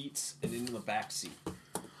the seats and in the back seat?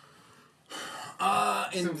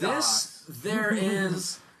 In Some this, DOS. there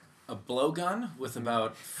is a blowgun with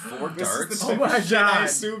about 4 darts Oh my I God.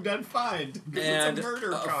 assumed I'd find. 'Cause and it's a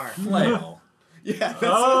murder car. flail. Yeah. That's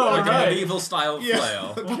Oh, Like okay. a medieval style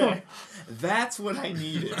Yeah. flail. Okay. That's what I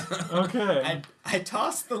needed. Okay. I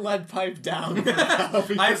tossed the lead pipe down.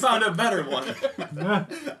 I found a better one.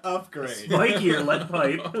 Upgrade. Spikier lead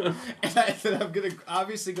pipe. And I said I'm gonna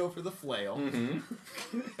obviously go for the flail. Mm-hmm.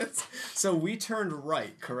 So we turned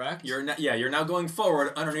right, correct? You're now going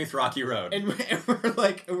forward underneath Rocky Road. and we're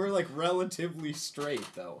like relatively straight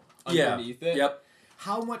though. Yeah. Underneath it. Yep.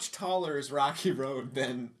 How much taller is Rocky Road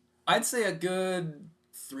than? I'd say a good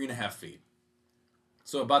 3.5 feet.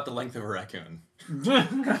 So about the length of a raccoon.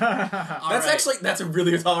 That's a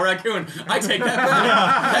really tall raccoon. I take that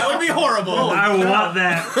back. That would be horrible. I want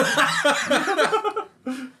that.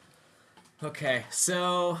 Okay,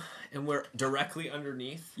 so and we're directly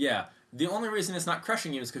underneath. Yeah. The only reason it's not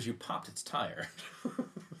crushing you is because you popped its tire.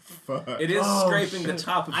 Fuck. It is Oh, scraping the shit.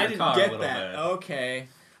 top of I your didn't car a get little that. bit. Okay.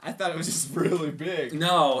 I thought it was just really big.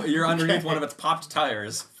 No, you're underneath Okay. one of its popped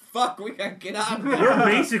tires. Fuck, we gotta get out. We're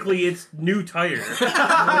basically its new tire. It's just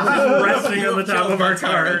resting on the top Kill of our my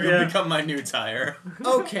tire, car. You'll Yeah. become my new tire.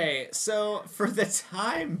 Okay, so for the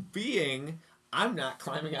time being, I'm not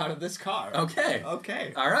climbing out of this car. Okay.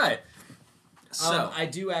 Okay. All right. So, I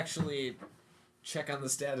do actually check on the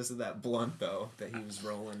status of that blunt though that he was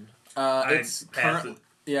rolling. it's pass currently. it.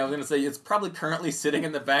 Yeah, I was gonna say it's probably currently sitting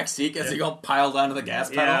in the back seat as you all piled onto the gas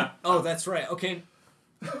pedal. Yeah. Oh, that's right. Okay.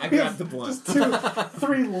 I grabbed the blunt. Just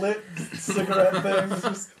 3 lit cigarette things.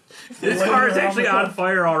 Just This laying car is around actually the on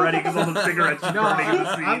fire already because all the cigarettes are No, burning in the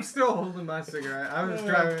I'm seat. still holding my cigarette. I was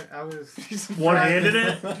driving. I was. One-handed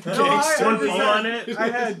it? No, One was- pull on it? I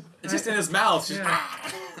had. It's just in his mouth. Just-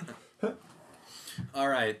 Yeah. All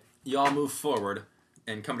right, y'all move forward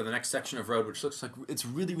and come to the next section of road, which looks like it's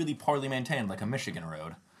really, really poorly maintained, like a Michigan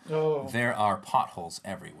road. Oh. There are potholes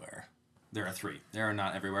everywhere. There are 3. There are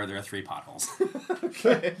not everywhere. There are 3 potholes.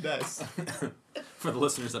 Okay, nice. For the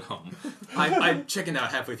listeners at home, I chickened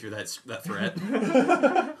out halfway through that threat.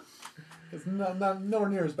 It's not nowhere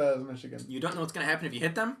near as bad as Michigan. You don't know what's going to happen if you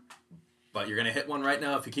hit them, but you're going to hit one right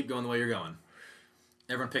now if you keep going the way you're going.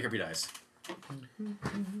 Everyone pick up your dice.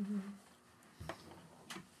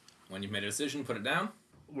 When you've made a decision, put it down.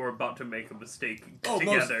 We're about to make a mistake Oh,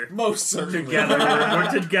 together. most certainly.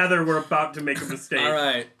 Together, we're about to make a mistake. All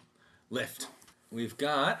right, lift. We've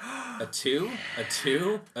got a 2, a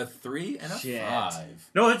 2, a 3, and a Shit. 5.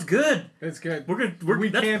 No, that's good. It's good. We We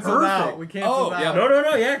that's canceled perfect. out. We canceled Oh, out. yeah.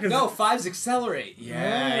 No, yeah, because No, 5s accelerate.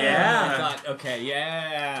 Yeah. Yeah. I thought, okay,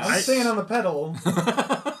 yeah. I'm staying on the pedal.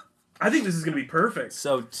 I think this is gonna be perfect.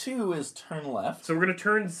 So 2 is turn left. So we're gonna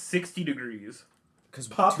turn 60 degrees.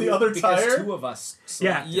 Pop the other tire? Because 2 of us. Yeah.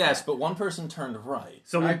 selected Yes, that. but one person turned right.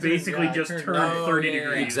 So we I did, basically yeah, I just turned turned right. 30 Oh, yeah,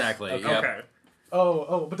 degrees. Exactly. Okay. Yep. Okay.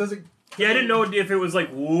 Oh, but does it... Yeah, I didn't know if it was like,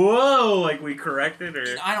 whoa, like we corrected or...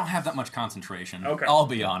 I don't have that much concentration. Okay. I'll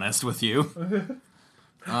be honest with you.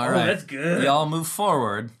 All right. that's good. Y'all move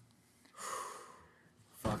forward.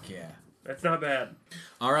 Fuck yeah. That's not bad.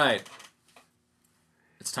 All right.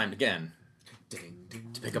 It's time again Ding, ding.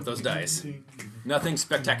 to pick up those dice. Nothing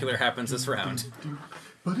spectacular happens this round.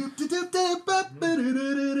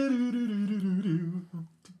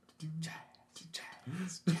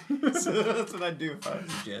 So that's what I do if I was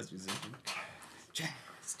a jazz musician. Jazz.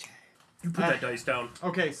 You put that dice down.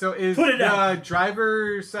 Okay, so is Put it the down.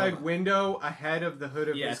 driver's side window ahead of the hood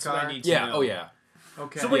of Yeah, this that's car? what I need to Yeah. know. Oh yeah.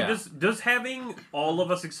 Okay. So wait, Yeah. does having all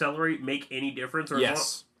of us accelerate make any difference? Or is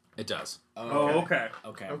Yes, it does. Oh, okay.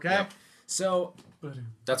 Okay. Okay. Yep. So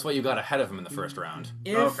That's why you got ahead of him in the first round.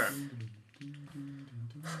 if Okay.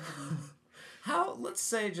 how, let's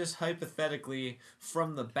say just hypothetically,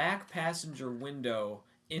 from the back passenger window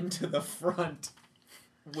into the front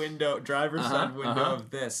window, driver's side window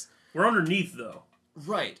of this. We're underneath though.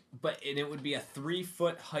 Right, and it would be a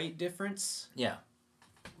 3-foot height difference. Yeah.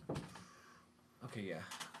 Okay,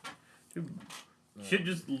 yeah. Should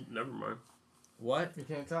just never mind. What? You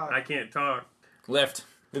can't talk. I can't talk. Lift.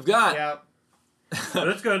 We've got Yep.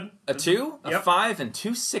 That's good. A 2, a Yep. 5, and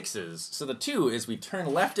 2 6s. So the 2 is we turn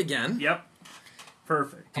left again. Yep.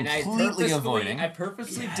 Perfect. And Completely avoiding. I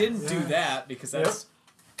purposely didn't do that because that's...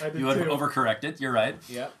 I did You had too. overcorrected. You're right.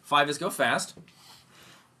 Yep. 5 is go fast.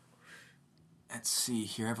 Let's see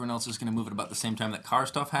here. Everyone else is going to move at about the same time that car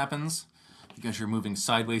stuff happens. Because you're moving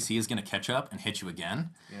sideways, he is going to catch up and hit you again.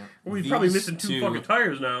 Yeah. Well, he's probably These missing two two- fucking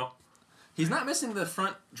tires now. He's not missing the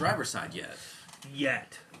front driver's side yet.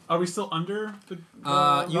 Yet. Are we still under the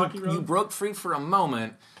Rocky Road? You broke free for a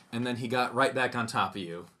moment, and then he got right back on top of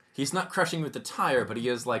you. He's not crushing you with the tire, but he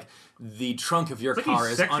is like the trunk of your It's like car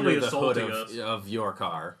he's is under sexually the hood assaulting us. of your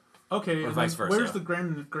car. Okay, Or and vice then versa. where's the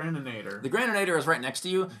Graninator? The Graninator is right next to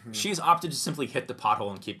you. She's opted to simply hit the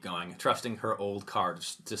pothole and keep going, trusting her old car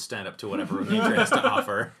to stand up to whatever nature has to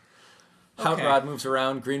offer. Hot Okay. Rod moves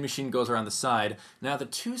around. Green Machine goes around the side. Now the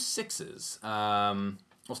 2 6s.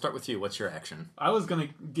 We'll start with you. What's your action? I was gonna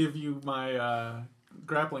give you my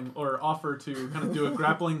grappling or offer to kind of do a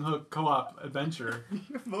grappling hook co-op adventure.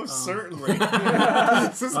 Most certainly.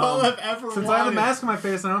 This is all I've ever Since I have a mask on my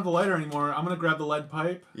face and I don't have the lighter anymore, I'm gonna grab the lead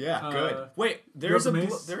pipe. Yeah, Uh, good. Wait, there's you a have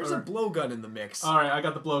the mace, there's a or- blowgun in the mix. All right, I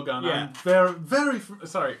got the blowgun. Yeah. I'm very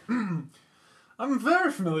sorry. I'm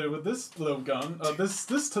very familiar with this blowgun.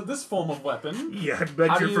 This form of weapon. Yeah, I bet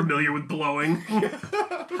How you're do you- familiar with blowing.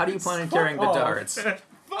 How do you plan on carrying the off. darts?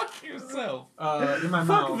 Fuck yourself. In my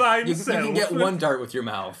Fuck mouth. thine You can get one dart with your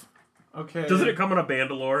mouth. Okay. Doesn't it come on a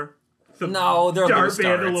bandolore? It's a No, they're dart loose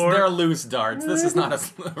darts. bandolore. They're loose darts. This is not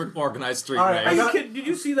a organized street All right, Are race. you kidding? Did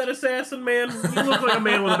you see that assassin, man? You look like a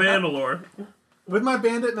man with a bandolore. With my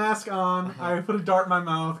bandit mask on, I put a dart in my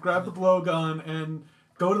mouth, grab the blowgun, and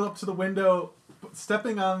go up to the window,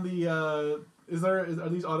 stepping on the. Are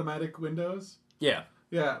these automatic windows? Yeah.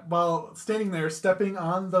 Yeah. While standing there, stepping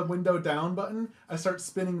on the window down button, I start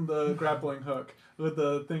spinning the grappling hook with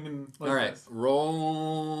the thing in. Like All right. this.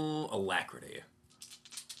 Roll alacrity.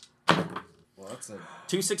 Well, that's a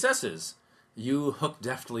 2 successes. You hook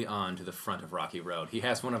deftly on to the front of Rocky Road. He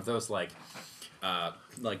has one of those like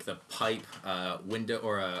the pipe window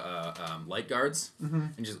or light guards,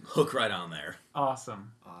 and just hook right on there.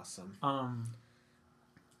 Awesome. awesome.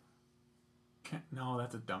 No,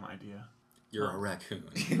 that's a dumb idea. You're a raccoon.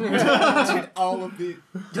 Dude, all of the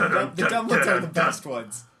dumb ones are the best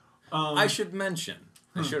ones. I should mention.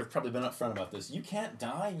 I should have probably been upfront about this. You can't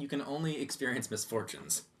die. You can only experience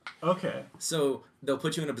misfortunes. Okay. So they'll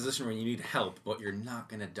put you in a position where you need help, but you're not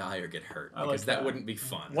gonna die or get hurt I like because that that. wouldn't be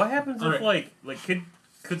fun. What happens All if right.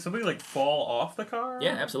 could somebody like fall off the car?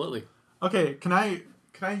 Yeah, absolutely. Okay. Can I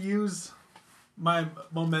use my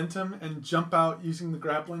momentum and jump out using the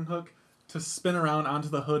grappling hook to spin around onto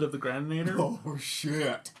the hood of the Graninator? Oh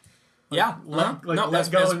shit. Yeah. let- like, no, let as,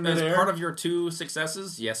 go as, in as midair? part of your 2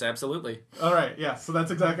 successes, yes, absolutely. All right, yeah. So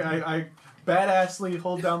that's exactly. I badassly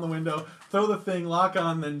hold down the window, throw the thing, lock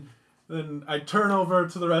on, then I turn over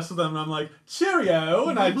to the rest of them, and I'm like, "Cheerio!"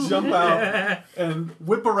 And I jump out and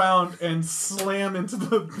whip around and slam into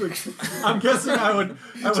the. I'm guessing I would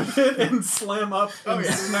hit and slam up and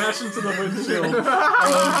smash into the windshield of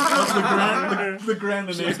the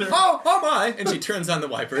Graninator. Oh my! And she turns on the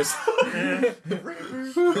wipers.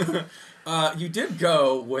 You did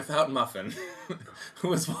go without Muffin, who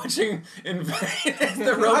was watching in vain as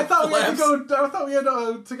the road I thought we had to collapsed. go. I thought we had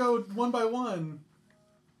to go one by one.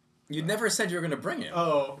 You never said you were going to bring it.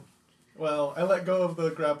 Oh, well, I let go of the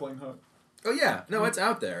grappling hook. Oh yeah, no, it's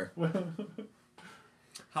out there.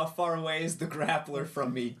 How far away is the grappler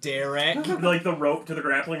from me, Derek? Like the rope to the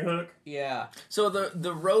grappling hook? Yeah. So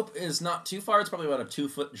the rope is not too far. It's probably about a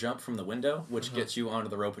 2-foot jump from the window, which gets you onto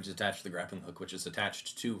the rope, which is attached to the grappling hook, which is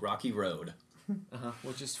attached to Rocky Road.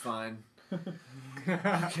 Which is fine.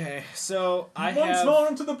 Okay, so I Once have more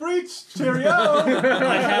into the breach. Cheerio.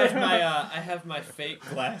 I have my fake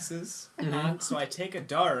glasses on, so I take a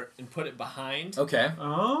dart and put it behind. Okay.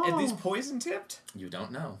 Oh. Are these poison tipped? You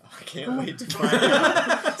don't know. I can't wait to find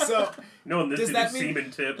out. So No, this Does is that mean-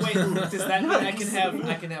 semen tip. wait, does that mean I can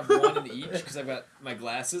have one in each because I've got my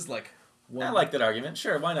glasses like one. I like that argument.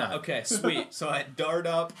 Sure, why not? Okay, sweet. So I dart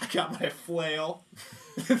up. I got my flail.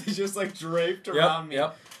 They just like draped around me.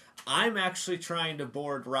 Yep. I'm actually trying to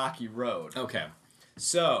board Rocky Road. Okay.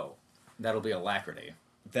 So That'll be alacrity.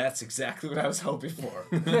 that's exactly what I was hoping for.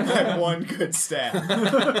 My one good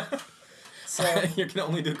stat. So You can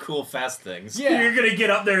only do cool, fast things. yeah, You're gonna get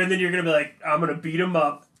up there and then you're gonna be like, I'm gonna beat him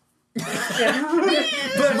up. but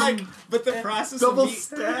the process Double of me,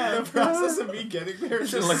 stab. the process of me getting there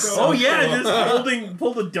is just Like, so. Oh yeah, just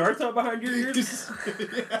pull the darts out behind your ears.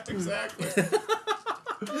 Yeah, exactly.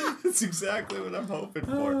 That's exactly what I'm hoping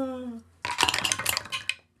for.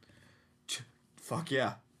 Fuck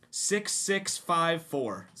yeah.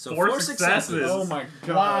 6654. So Four four successes. Oh my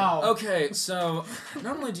god. Wow. Okay, so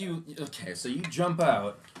not only do you... Okay, so you jump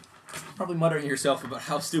out, probably muttering to yourself about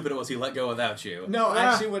how stupid it was he let go without you. No,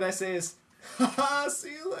 actually, what I say is, haha,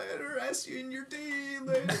 see you later, S you in your D,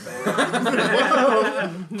 later,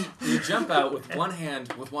 man. You jump out with one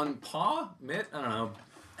hand, with one paw, mitt, I don't know,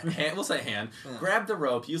 hand, we'll say hand, grab the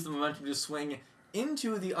rope, use the momentum to swing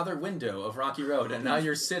into the other window of Rocky Road, and now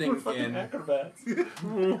you're sitting in... Acrobats.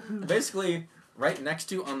 Basically, right next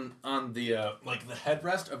to on the like the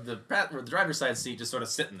headrest of the driver's side seat, just sort of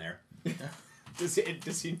sitting there. Does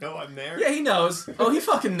he know I'm there? Yeah, he knows. Oh, he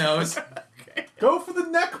fucking knows. Go for the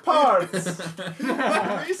neck parts.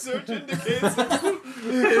 My research indicates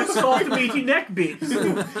It's called meaty neck beats.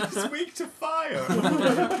 it's weak to fire.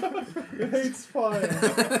 It hates fire.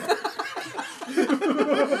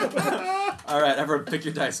 All right, everyone, pick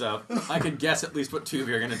your dice up. I can guess at least what two of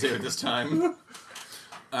you are gonna do this time.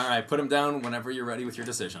 All right, put them down whenever you're ready with your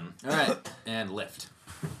decision. All right, and lift.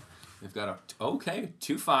 We've got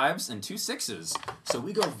two 5s and 2 6s. So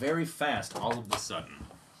we go very fast all of a sudden.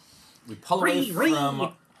 We pull away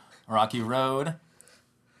from Rocky Road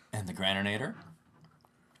and the Graninator,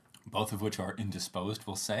 both of which are indisposed,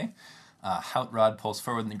 we'll say. Hout Rod pulls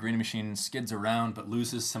forward and the green machine skids around but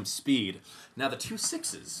loses some speed. Now the 2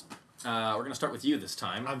 6s. We're going to start with you this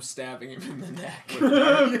time. I'm stabbing him in the neck.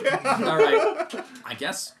 All right. I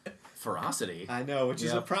guess ferocity. I know, which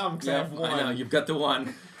is a problem because I Yeah, have one. I know, you've got the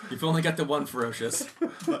one. You've only got the one ferocious.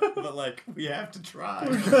 but like, we have to try.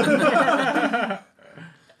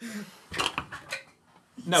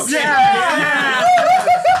 No. Yeah!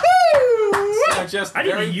 So just I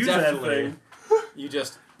didn't very use that deftly, thing. you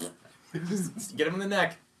just get him in the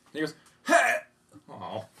neck. And he goes, hey!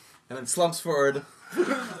 Oh. And then slumps forward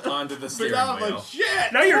onto the steering wheel.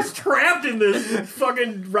 shit! Now you're trapped in this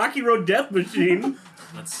fucking Rocky Road death machine.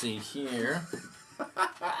 Let's see here.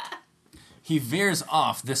 He veers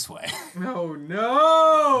off this way. Oh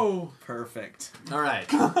no! Perfect. All right.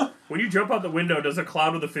 When you jump out the window, does a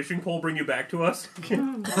cloud with a fishing pole bring you back to us?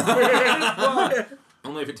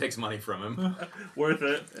 Only if it takes money from him. Worth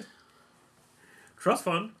it. Trust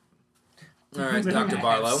fund. All right, Dr. I have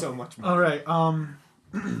Barlow. so much more. All right.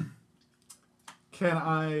 Can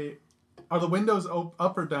I? Are the windows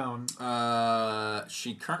up or down?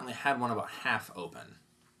 She currently had one about half open.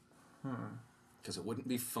 Because it wouldn't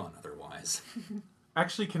be fun otherwise.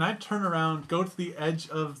 Actually, can I turn around, go to the edge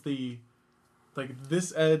of the, like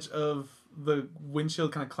this edge of the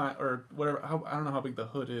windshield, kind of climb or whatever? I don't know how big the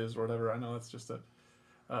hood is or whatever. I know it's just a.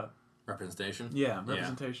 Representation?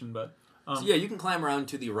 Representation, but. So yeah, you can climb around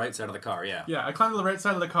to the right side of the car, yeah. Yeah, I climb to the right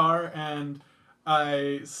side of the car and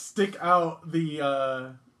I stick out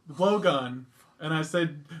the blowgun and I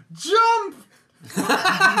said, "Jump!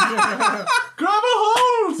 Grab a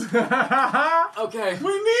hold! Okay.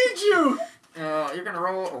 We need you!" You're going to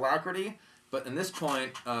roll alacrity, but in this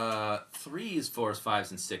point, 3s, 4s, 5s,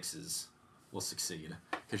 and 6s will succeed.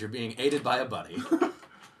 Because you're being aided by a buddy.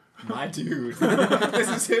 My dude.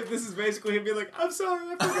 This is basically him being like, I'm sorry,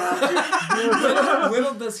 I forgot you.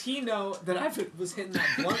 Little does he know that I was hitting that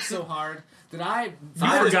blunt so hard that I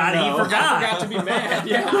forgot to be mad.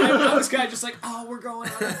 Yeah, I was kind of just like, oh, we're going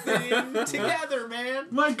on a thing together, man.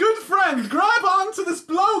 My good friend, grab onto this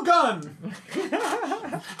blowgun!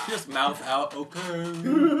 Just mouth out,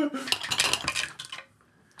 okay.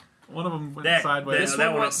 One of them went That- sideways. This that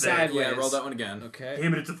one one went up there. sideways. Yeah, roll that one again. Okay.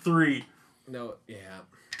 Damn it, it's a 3. No, yeah.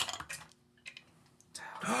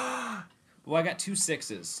 Well, I got 2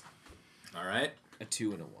 6s. All right. A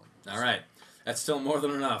 2 and a 1. All right. That's still more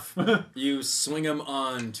than enough. You swing him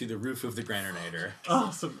on to the roof of the Graninator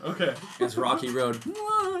Awesome, okay. as Rocky Road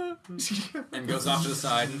and goes off to the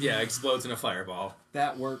side and, explodes in a fireball.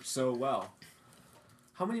 That worked so well.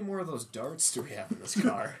 How many more of those darts do we have in this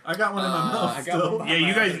car? I got one in my mouth I got still. one. Yeah,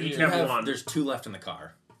 you guys each You have one. There's 2 left in the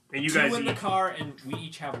car. And you 2 guys in the each. car, and we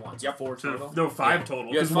each have one. So 4 So, total. no, 5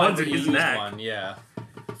 total. You have Because one's 5, in but you his used neck. one, yeah.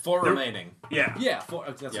 4 There- remaining. Yeah. Yeah, 4.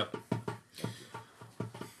 That's Yep.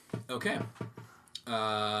 Okay.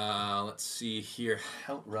 Let's see here.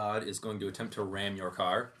 Heltrod is going to attempt to ram your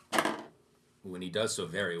car. When he does so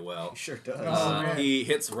very well. Sure does. He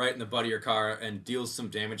hits right in the butt of your car and deals some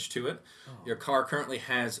damage to it. Your car currently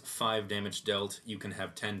has 5 damage dealt. You can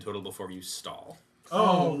have 10 total before you stall.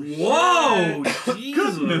 Oh, Whoa!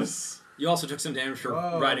 Jesus. goodness! You also took some damage for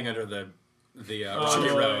Whoa. riding under the Rocky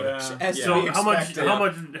Road. Yeah. As Yeah. to be So how much expected. how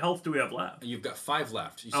much health do we have left? You've got 5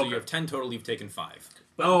 left. So Okay. you have 10 total. You've taken 5.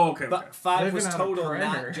 Oh, okay. But 5 was Living on a total,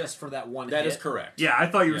 perimeter. not just for that one That hit. is correct. Yeah, I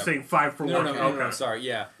thought you were Yep. saying 5 for No, one. no, hit. no, Okay. no, sorry.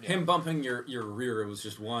 Yeah. Him bumping your rear was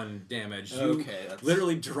just one damage. You Okay, that's...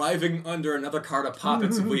 literally driving under another car to pop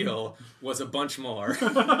its wheel was a bunch more.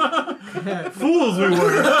 Fools we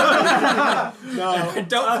were. I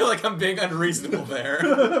don't feel like I'm being unreasonable there.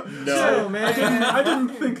 No, man. I didn't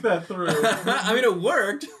think that through. I mean, it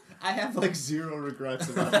worked. I have like 0 regrets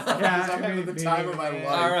about it. Yeah, I'm having the time of my life.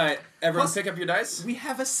 All right, everyone, Plus- pick up your dice. We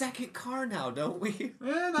have a second car now, don't we?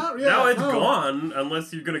 Not really. Now it's gone,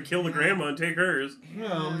 unless you're gonna kill the grandma and take hers.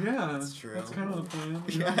 Well, yeah, That's true. That's kind of the plan.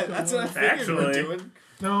 Yeah, that's what I figured we were Actually. doing.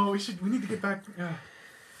 No, we need to get back.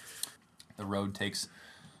 The road takes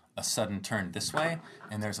a sudden turn this way,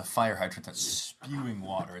 and there's a fire hydrant that's spewing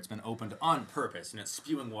water. It's been opened on purpose, and it's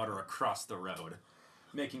spewing water across the road,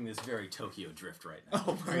 making this very Tokyo drift right now.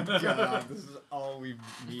 Oh my god, this is all we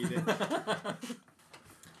needed.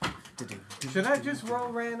 Should I just roll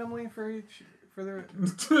randomly for the?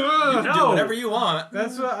 Do whatever you want.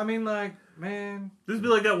 That's what I mean. Like, man, This would be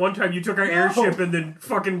like that one time you took our airship and then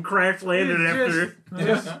fucking crash landed after.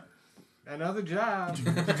 just another job.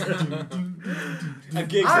 A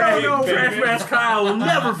gig I don't know. Crash Mask Kyle will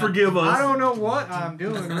never forgive us. I don't know what I'm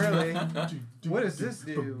doing really. What does this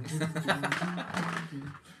do?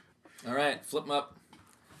 All right, flip them up.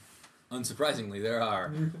 Unsurprisingly, there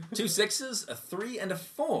are 2 6s, a 3, and a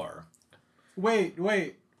 4. Wait,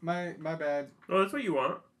 my bad. Oh, that's what you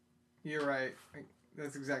want. You're right.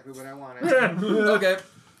 That's exactly what I wanted. Okay.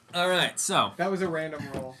 All right, so That was a random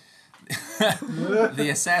roll. the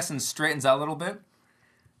assassin straightens out a little bit.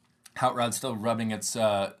 Hot Rod's still rubbing its,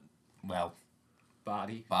 body.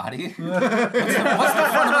 body. What's the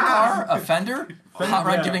front of the car? A fender? Hot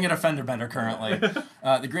Rod giving it a fender bender currently.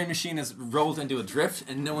 The green machine is rolled into a drift,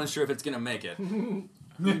 and no one's sure if it's going to make it. You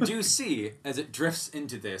do see, as it drifts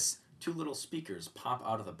into this, 2 little speakers pop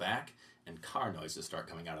out of the back, and car noises start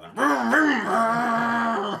coming out of them.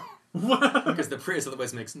 Because the Prius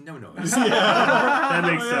otherwise makes no noise. That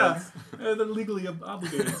makes sense. They're legally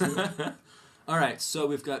obligated to. All right, so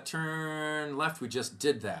we've got turn left. We just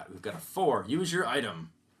did that. We've got a 4. Use your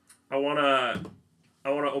item. I wanna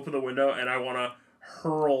open the window and I wanna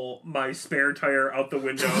hurl my spare tire out the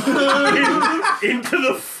window into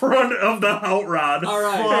the front of the hot rod. All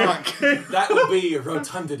right. That would be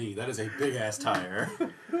rotundity. That is a big ass tire.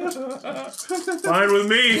 Fine with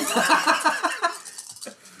me.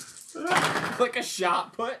 Like a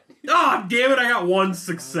shot put. Ah, damn it! I got 1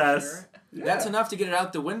 success. That's enough to get it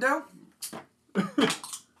out the window.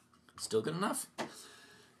 Still good enough.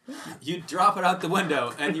 You drop it out the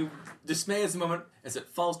window, and you dismay as the moment as it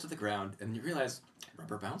falls to the ground, and you realize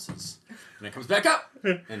rubber bounces, and it comes back up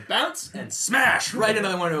and bounce and smash right into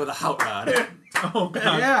the window with a hot rod. Oh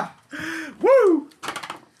god. Yeah. Woo!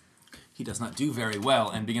 He does not do very well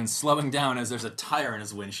and begins slowing down as there's a tire in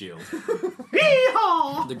his windshield.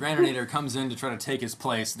 The Grenadier comes in to try to take his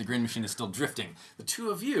place. The green machine is still drifting. The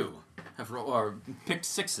 2 of you have picked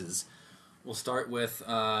 6s. We'll start with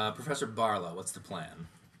Professor Barlow. What's the plan?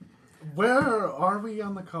 Where are we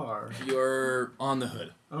on the car? You're on the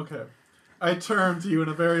hood. Okay. I turn to you in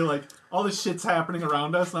a very, all this shit's happening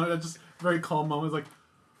around us, and I just, very calm moment, like,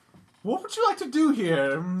 what would you like to do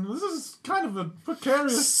here? This is kind of a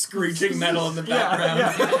precarious... Screeching metal in the background.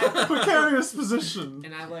 Yeah. Precarious position.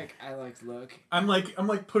 And I like look. I'm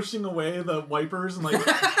pushing away the wipers, and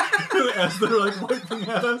as they're, wiping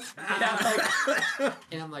at us.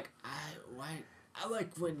 And I'm like, I like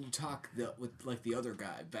when you talk with the other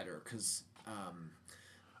guy better, because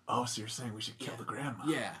Oh, so you're saying we should kill the grandma?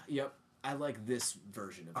 yeah, yep. I like this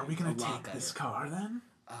version of it. Are we gonna a lot take this better. car, then?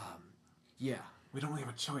 Yeah. We don't really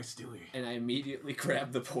have a choice, do we? And I immediately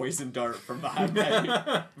grab the poison dart from behind me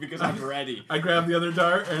because I'm ready. I grab the other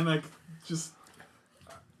dart, and, just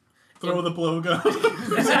throw the blowgun.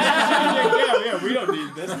 yeah, we don't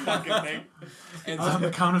need this fucking thing. And On the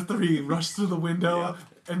count of 3, rush through the window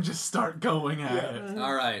and just start going at it.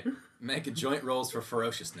 All right. Make a joint rolls for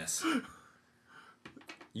ferociousness.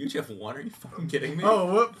 You each have 1? Are you fucking kidding me?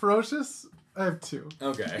 Oh, what? Ferocious? I have 2.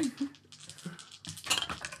 Okay.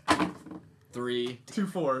 3. 2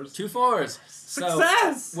 4s. 2 4s.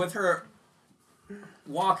 Success! So, with her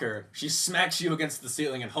walker, she smacks you against the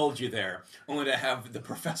ceiling and holds you there, only to have the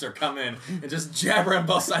professor come in and just jab her on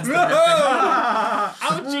both sides of the head.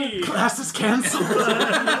 Ouchie! Class is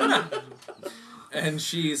canceled. And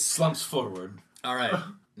she slumps forward. All right.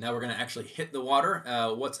 Now we're going to actually hit the water.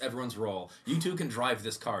 What's everyone's role? You 2 can drive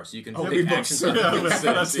this car, so you can we take both- actions on yeah, the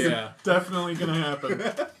that's yeah. definitely gonna happen.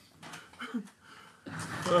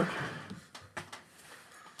 Okay.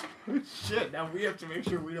 Shit, now we have to make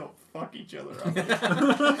sure we don't fuck each other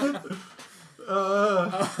up.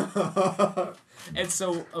 And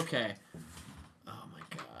so, okay. Oh my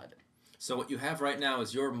god. So what you have right now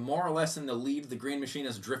is you're more or less in the lead. The green machine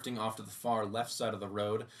is drifting off to the far left side of the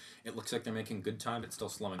road. It looks like they're making good time, but still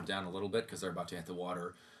slowing down a little bit because they're about to hit the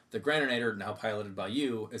water. The Graninator, now piloted by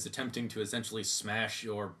you, is attempting to essentially smash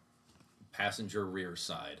your passenger rear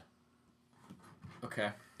side. Okay.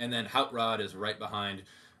 And then Hot Rod is right behind,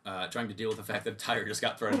 trying to deal with the fact that a tire just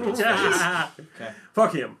got thrown into his face. Okay.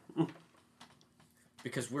 Fuck him.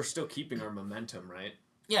 Because we're still keeping our momentum, right?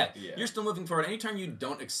 Yeah, Yeah. you're still moving forward. Anytime you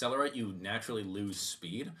don't accelerate, you naturally lose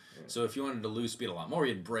speed. Yeah. So if you wanted to lose speed a lot more,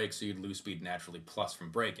 you'd brake, so you'd lose speed naturally plus from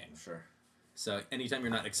braking. Sure. So anytime you're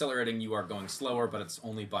not accelerating, you are going slower, but it's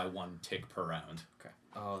only by 1 tick per round. Okay.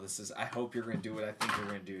 Oh, this is... I hope you're going to do what I think you're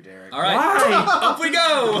going to do, Derek. All right, Why? up we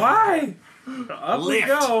go! Why? Up we Lift.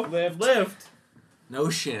 go. Lift. No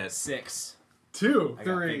shit. 6. 2. I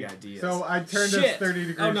got 3. big ideas. So I turned Shit. us 30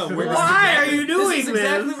 degrees. Oh, no, to we're the just- right. Why are you doing this? Is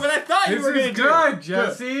exactly what I thought you This were going is to do. good,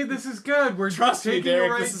 Jesse. This is good. We're Trust me, taking Derek,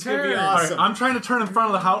 a right this is gonna be turn. awesome. Alright, I'm trying to turn in front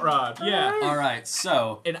of the Hot Rod. Yeah. All right,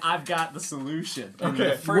 so And I've got the solution.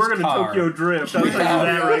 Okay. first We're gonna car, Tokyo Drift. I'll tell you Yeah.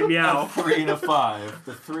 that right a now. 3 and a 5.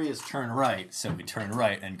 The 3 is turn right, so we turn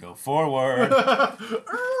right and go forward.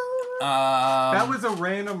 That was a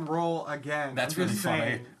random roll again. That's I'm really just funny.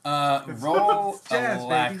 saying. Roll Jazz, baby.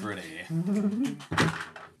 alacrity.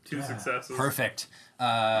 2 successes. Perfect.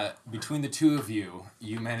 Between the two of you,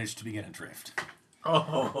 you managed to begin a drift.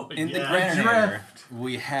 Oh, In the yeah. Graninator,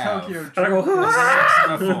 we have Tokyo And I go, Drift. a 6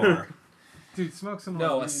 and a 4. Dude, smoke some No,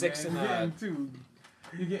 more a weed, 6 man. and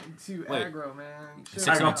You're getting too Wait. aggro, man. Chill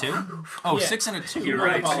 6 and a out. 2? Oh, Yeah. 6 and a 2. You're My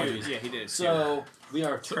right, apologies. Yeah, he did. So, we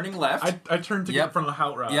are turning left. I turned to get Yep. in front of the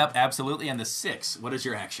Hot Rod. Yep, absolutely. And the 6. What is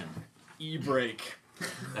your action? E-brake.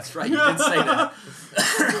 That's right, you did say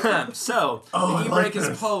that. So, Oh, I the like e-brake is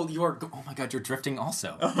this. pulled. You are. Oh my god, you're drifting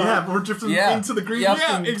also. Yeah, but we're drifting Yeah. into the green Yep.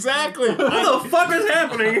 Yeah, machine. exactly. What the fuck is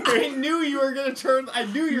happening? I knew you were gonna turn. I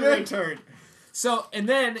knew you were gonna turn. So, and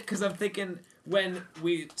then, because I'm thinking, when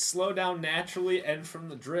we slow down naturally and from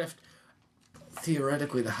the drift,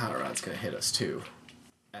 theoretically the hot rod's gonna hit us too,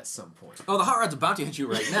 at some point. Oh, the hot rod's about to hit you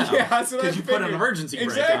right now. Yeah, that's what I Because you put an figured. emergency brake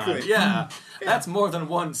Exactly. on. Yeah. That's more than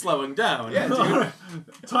one slowing down. Yeah, dude.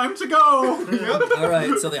 Time to go. All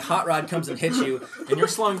right, so the hot rod comes and hits you, and you're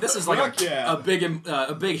slowing. This is like Fuck yeah. a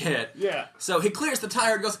big hit. Yeah. So he clears the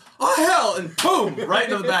tire and goes, "Oh hell!" and boom, right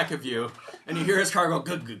into the back of you, and you hear his car go,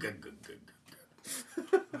 "Good, good, good, good, good."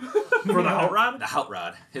 For the hot rod? The hot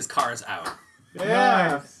rod, his car is out.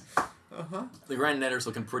 Yeah. The Graninator's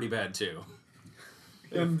looking pretty bad too.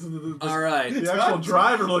 And the All right. actual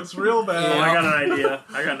driver looks real Oh, bad. I got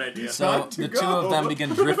an idea. So Time to the two of go. them begin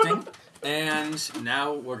drifting, and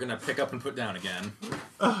now we're gonna pick up and put down again.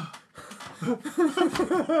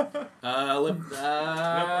 Lift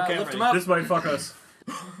them up. This might fuck us.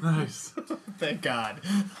 Nice. Thank God.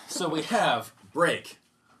 So we have brake,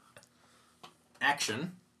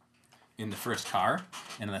 action in the first car,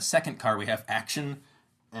 and in the second car we have action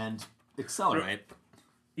and accelerate.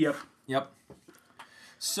 Yep. Yep.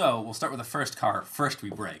 So we'll start with the first car. First we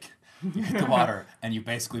brake. You hit the water, and you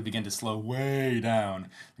basically begin to slow way down.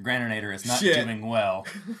 The Graninator is not Shit. doing well.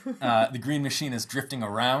 The green machine is drifting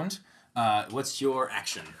around. What's your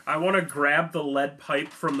action? I want to grab the lead pipe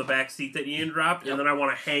from the back seat that Ian dropped, and then I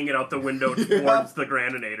want to hang it out the window towards the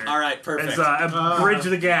Graninator. All right, perfect. As bridge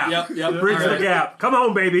the gap. Yep. Bridge All the right. gap. Come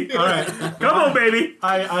on, baby. All right. Come on, baby.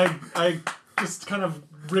 I just kind of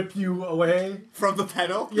rip you away. From the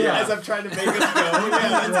pedal? Yeah. As I'm trying to make us go.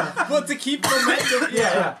 Yeah. Well, to keep momentum.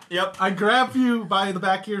 Yeah. Yep. I grab you by the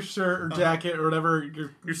back of your shirt or jacket or whatever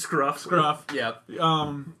your Your scruff. scruff. Yep.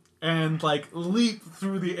 And like leap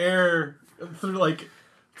through the air,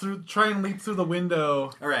 try and leap through the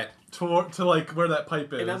window All right. to like where that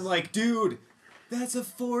pipe is. And I'm like, dude, that's a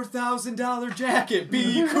 $4,000 jacket.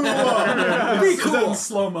 Be cool. Be Is that cool. in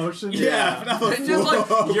slow motion? Yeah. And I'm like, And just like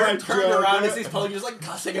 "Whoa, you're my turned God. around as he's pulling, you're just like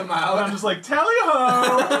cussing him And I'm out. just like, tally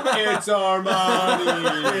ho! It's our money.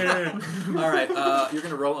 All right, you're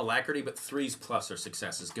gonna roll alacrity, but 3s plus are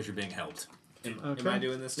successes because you're being helped. Am I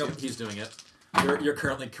doing this too? Nope, he's doing it. You're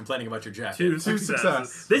currently complaining about your jacket. Two Two successes.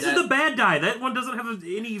 success. This That- is the bad die. That one doesn't have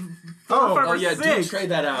any. Oh yeah, do six. trade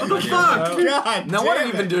that out. What the dude. fuck? God No wonder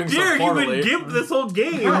you've been doing so Derek, you've poorly. been gimped this whole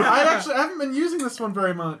game. No, I haven't been using this one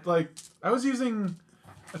very much. Like, I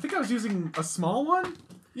think I was using a small one?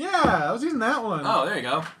 Yeah, I was using that one. Oh, there you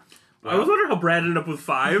go. I was wondering how Brad ended up with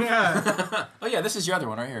 5. Yeah. Oh yeah, this is your other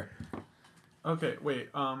one right here. Okay,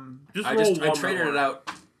 wait, Just I roll one traded more. it out.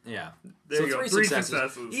 Yeah. There so you go, 3 3 successes.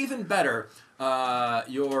 successes. Even better.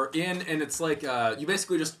 You're in, and it's like you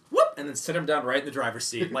basically just whoop, and then sit them down right in the driver's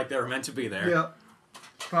seat, like they were meant to be there. Yep.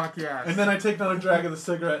 Fuck yes. And then I take another drag of the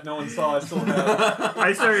cigarette. No one saw. I still have.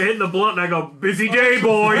 I started hitting the blunt and I go, busy day,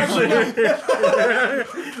 boys.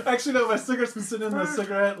 Actually, no. My cigarette's been sitting in the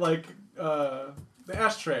cigarette the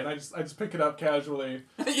ashtray, and I just pick it up casually.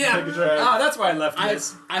 Yeah. Take a drag. Oh, that's why I left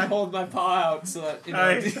this. I hold my paw out so that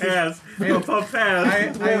I pass. I'll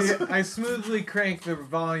pass. I smoothly crank the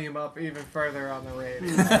volume up even further on the radio.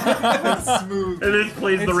 smooth. And this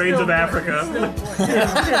plays the It's Rains still of Africa.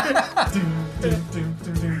 Dun, dun,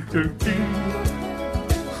 dun, dun, dun.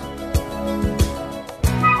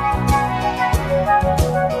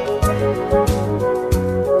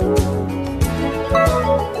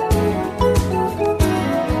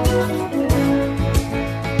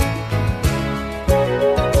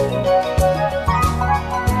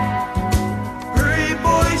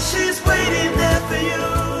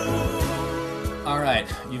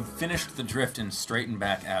 You've finished the drift and straightened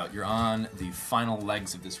back out. You're on the final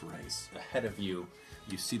legs of this race. Ahead of you,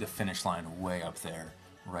 you see the finish line way up there.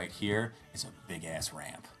 Right here is a big-ass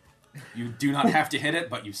ramp. You do not have to hit it,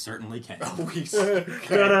 but you certainly can.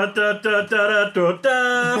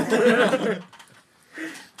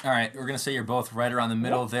 Alright, we're going to say you're both right around the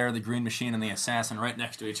middle there, the green machine and the assassin right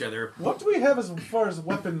next to each other. What do we have as far as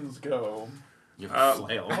weapons go? You have a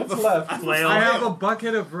flail. What's left? I have a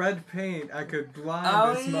bucket of red paint. I could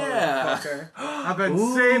blind this motherfucker. I've been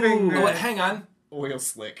saving this. Oh, wait, hang on. Oil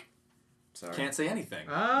slick. Sorry. Can't say anything.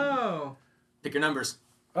 Oh. Pick your numbers.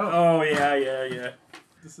 Oh, yeah.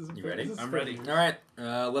 This is You ready? I'm ready. Alright,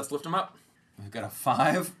 let's lift them up. We've got a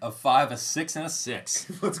 5, a 5, a 6, and a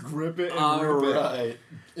 6. Let's grip it and All rip right.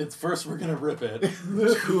 It's first we're gonna rip it.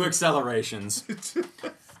 2 accelerations.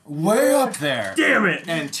 Way up there. Damn it!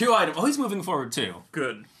 And 2 items. Oh, he's moving forward too.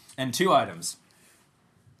 Good. And 2 items.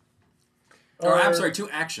 Or I'm sorry, 2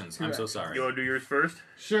 actions. I'm so sorry. You want to do yours first?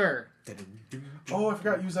 Sure. Oh, I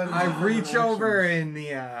forgot to use items. I reach over in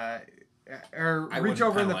the reach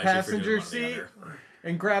over in the passenger seat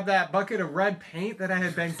and grab that bucket of red paint that I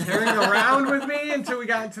had been carrying around with me until we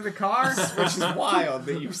got into the car. Which is wild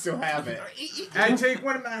that you still have it. I take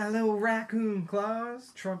one of my little raccoon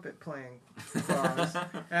claws, trumpet playing claws,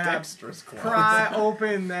 and Dexterous claws. pry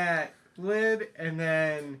open that lid and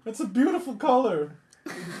then It's a beautiful color.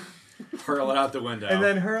 Hurl it out the window.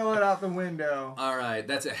 hurl it out the window. Alright,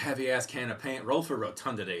 that's a heavy-ass can of paint. Roll for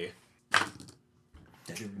rotundity.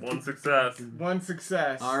 1 success. 1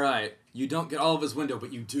 success. Alright, you don't get all of his window,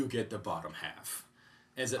 but you do get the bottom half.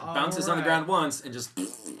 As it bounces on the Alright. ground once and just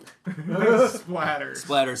Splatter.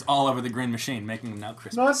 splatters all over the green machine, making them now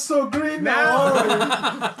crisp. Not so green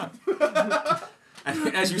now.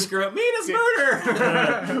 As you screw up, Mina's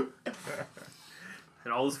murder!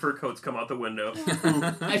 And all his fur coats come out the window.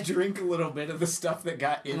 I drink a little bit of the stuff that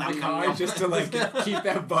got in the car just to like keep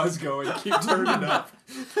that buzz going, keep turning up.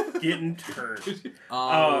 Getting turned.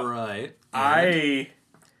 Alright. I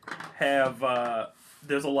have,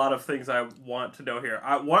 there's a lot of things I want to know here.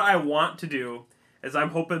 What I want to do is I'm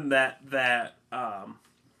hoping that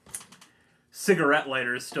cigarette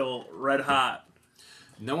lighter is still red hot.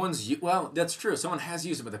 No one's well, that's true. Someone has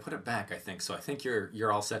used it, but they put it back, I think. So I think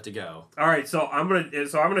you're all set to go. All right, so I'm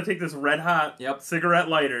gonna take this red hot cigarette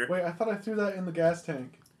lighter. Wait, I thought I threw that in the gas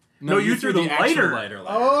tank. No, you threw the actual lighter.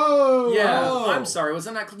 Oh! Yeah, oh. I'm sorry. Was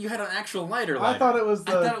that you had an actual lighter? I thought it was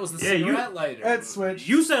the... I thought it was the cigarette lighter. It switched.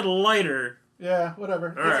 You said lighter. Yeah, whatever.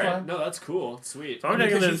 All That's right. fine. No, that's cool. Sweet. So I'm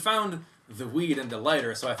taking Because you this. found the weed and the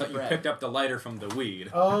lighter, so I thought you Right. picked up the lighter from the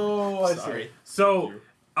weed. Oh, I Sorry. see. So,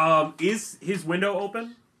 is his window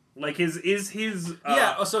open? Like is his?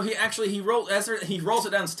 Yeah. So he rolls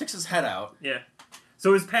it down, sticks his head out. Yeah.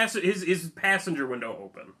 So his passenger window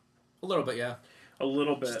open. A little bit, yeah. A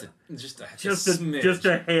little bit. Just a Just smidge.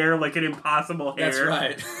 a hair, like an impossible hair.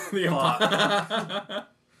 That's right. Fuck.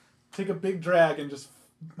 Take a big drag and just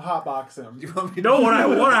hotbox him. No, what I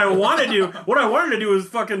want to do is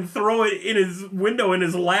fucking throw it in his window in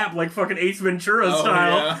his lap like fucking Ace Ventura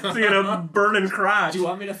style, yeah. so you get a burning crotch. Do you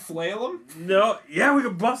want me to flail him? No, yeah, we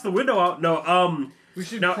could bust the window out. No, We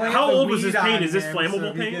should Now, plant how the old was weed this paint? on Is this him flammable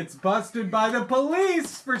so he paint? gets busted by the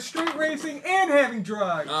police for street racing and having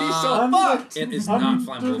drugs. He's so fucked. It is not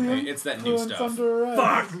flammable paint. It's that new stuff.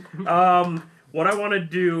 fuck. What I want to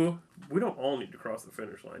do. We don't all need to cross the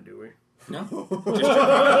finish line, do we? No, My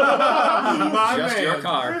just man. your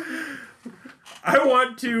car. I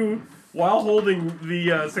want to, while holding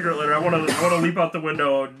the cigarette lighter, I want to leap out the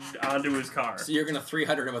window onto his car. So you're gonna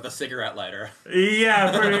 300 him with a cigarette lighter.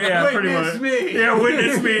 Yeah, pretty Witness much. me. Yeah,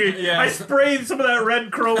 witness me. Yeah. I sprayed some of that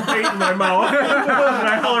red chrome paint in my mouth, and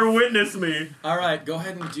I holler, "Witness me!" All right, go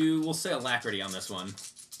ahead and do. We'll say alacrity on this one.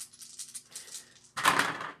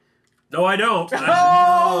 No, I don't. Shit!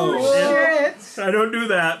 I don't do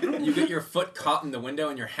that. You get your foot caught in the window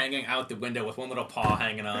and you're hanging out the window with one little paw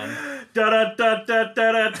hanging on. Da da da da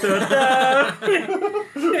da da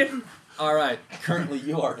da. All right. Currently,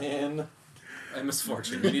 you are in a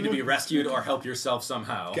misfortune. You need to be rescued or help yourself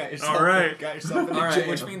somehow. Got yourself, All right. Got yourself in All right, jail.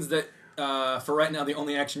 which means that for right now, the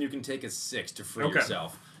only action you can take is 6 to free Okay.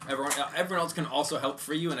 yourself. Everyone else can also help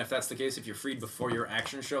free you, and if that's the case, if you're freed before your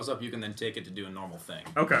action shows up, you can then take it to do a normal thing.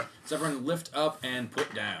 Okay. So everyone lift up and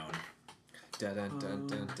put down. Dun, dun, dun,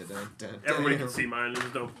 dun, dun, dun, dun, Everybody dun. can see mine.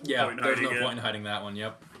 There's no Yeah, point in there's hiding no it. point in hiding that one,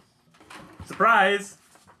 yep. Surprise!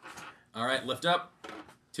 All right, lift up.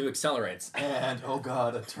 2 accelerates. And, oh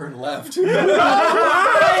god, a turn left.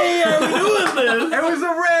 Why are we doing this? It was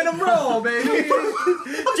a random roll, baby.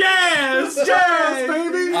 Jazz! Jazz,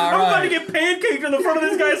 baby. All I'm about to right. get pancaked in the front of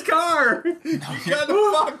this guy's car! Got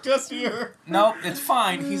the fuck just here. Nope, it's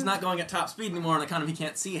fine. He's not going at top speed anymore on account of he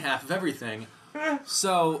can't see half of everything.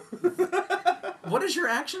 So, what is your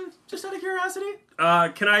action, just out of curiosity?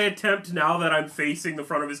 Can I attempt, now that I'm facing the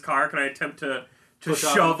front of his car, can I attempt to Push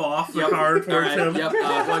shove off the Yep. car towards All right, him? yep, go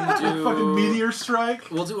ahead and do... Fucking meteor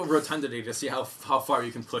strike. We'll do a rotundity to see how far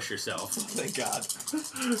you can push yourself. Thank God.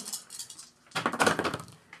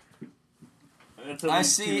 That's at I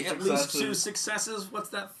least see 2 at least 2 successes. successes. What's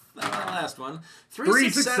that last one? 3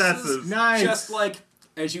 successes. Nice. Just like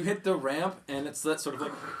as you hit the ramp, and it's that sort of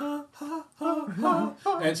like,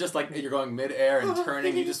 and it's just like you're going mid-air and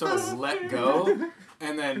turning. You just sort of let go,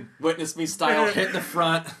 and then Witness Me style hit the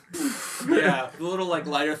front. Yeah, the little like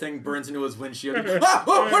lighter thing burns into his windshield. Ah!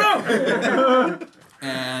 Oh, no!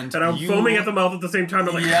 And I'm you, foaming at the mouth at the same time.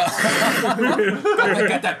 I'm like, Yeah.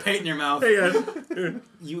 got that paint in your mouth. yeah.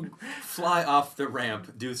 You fly off the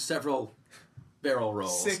ramp, do several barrel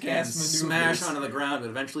rolls, Sick and ass smash maneuvers. onto the ground, but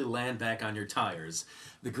eventually land back on your tires.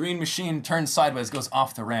 The green machine turns sideways, goes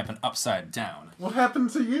off the ramp, and upside down. What happened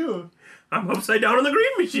to you? I'm upside down on the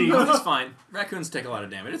green machine. Oh, it's fine. Raccoons take a lot of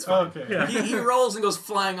damage. It's fine. Okay. Yeah. He rolls and goes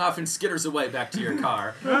flying off and skitters away back to your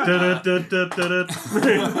car. Da-da-da-da-da-da.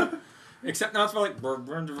 Except now it's more like...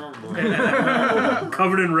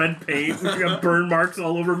 Covered in red paint. I got burn marks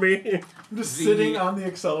all over me. I'm just The- sitting on the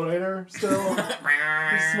accelerator still, just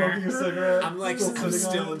smoking a cigarette. I'm like sitting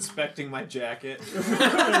still on it. inspecting my jacket.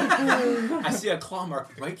 I see a claw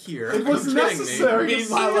mark right here. It was Are you kidding necessary. me?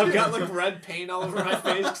 Meanwhile, I've got like red paint all over my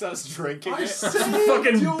face because I was drinking I it. saved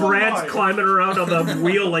Fucking your brats life. climbing around on the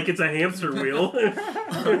wheel like it's a hamster wheel.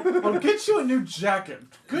 I'll get you a new jacket.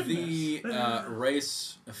 Goodness. The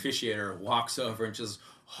race officiator walks over and just,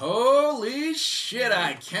 holy shit,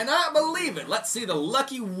 I cannot believe it. Let's see the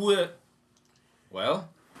lucky Well,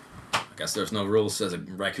 I guess there's no rule that says a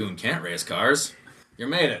raccoon can't race cars. You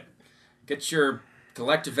made it. Get your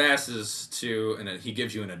collective asses to, and he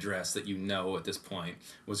gives you an address that you know at this point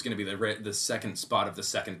was going to be the second spot of the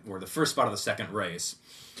second, or the first spot of the second race.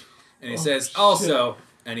 And he says, shit. also,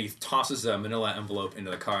 and he tosses a manila envelope into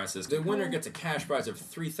the car and says, the winner gets a cash prize of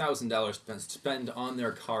 $3,000 to spend on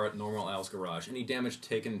their car at Normal Al's garage. Any damage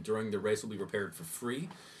taken during the race will be repaired for free.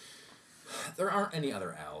 There aren't any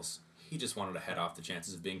other Al's. He just wanted to head off the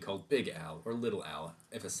chances of being called Big Al or Little Al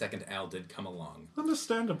if a second Al did come along.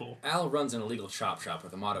 Understandable. Al runs an illegal chop shop where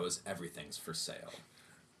the motto is everything's for sale.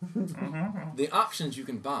 The options you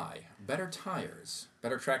can buy: better tires,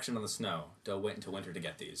 better traction on the snow. Don't wait until winter to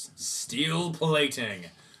get these. Steel plating.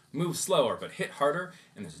 Move slower but hit harder,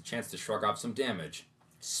 and there's a chance to shrug off some damage.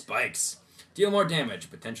 Spikes. Deal more damage,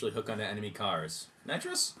 potentially hook onto enemy cars.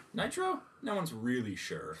 Nitrous? Nitro? No one's really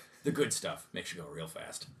sure. The good stuff makes you go real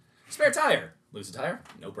fast. Spare tire. Lose a tire?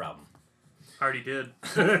 No problem. Already did.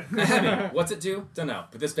 Heavy. What's it do? Don't know,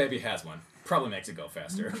 but this baby has one. Probably makes it go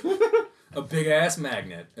faster. A big-ass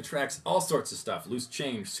magnet. Attracts all sorts of stuff. Loose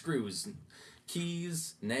change, screws,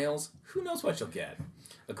 keys, nails. Who knows what you'll get?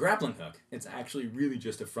 A grappling hook. It's actually really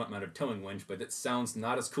just a front-mounted towing winch, but it sounds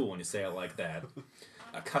not as cool when you say it like that.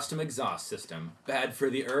 A custom exhaust system. Bad for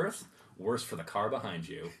the earth, worse for the car behind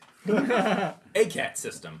you. ACAT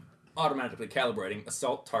system. Automatically calibrating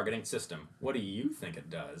assault targeting system. What do you think it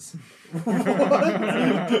does?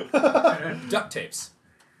 Duct tapes.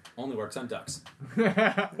 Only works on ducks.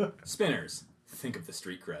 Spinners. Think of the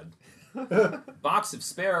street cred. Box of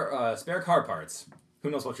spare car parts. Who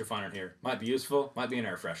knows what you'll find in here? Might be useful, might be an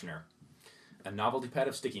air freshener. A novelty pad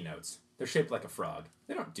of sticky notes. They're shaped like a frog.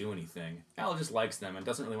 They don't do anything. Al just likes them and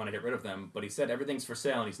doesn't really want to get rid of them, but he said everything's for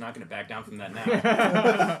sale and he's not going to back down from that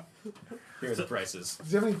now. Here are the prices. Does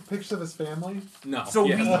he have any pictures of his family? No. So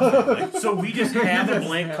yeah. we just have a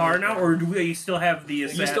blank car now, or do we still have the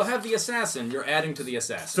assassin? You still have the assassin. You're adding to the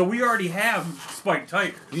assassin. So we already have spiked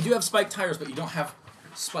tires. You do have spiked tires, but you don't have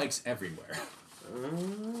spikes everywhere.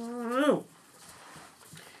 Oh.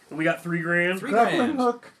 We got $3,000. $3 Grappling grand.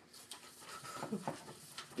 hook.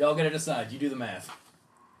 Y'all gotta decide. You do the math.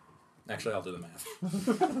 Actually, I'll do the math.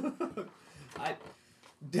 I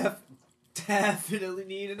definitely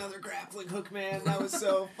need another grappling hook, man. That was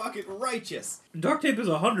so fucking righteous. Duct tape is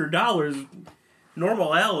 $100.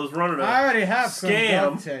 Normal Al is running I a already have some scam.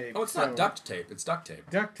 duct tape. Oh, it's not duct tape. It's duct tape.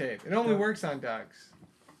 Duct tape. It only works on ducks.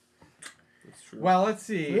 That's true. Well, let's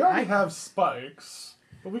see. We already have spikes,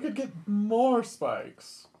 but we could get more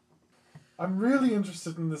spikes. I'm really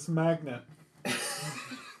interested in this magnet.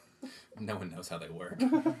 No one knows how they work.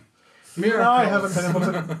 Even I haven't been able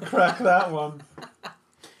to crack that one.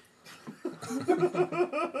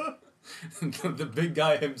 The big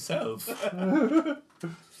guy himself.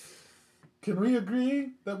 Can we agree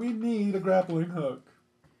that we need a grappling hook?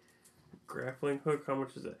 Grappling hook, how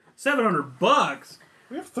much is it? $700.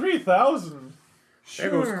 We have 3,000.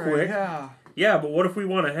 That goes quick. Yeah. Yeah, but what if we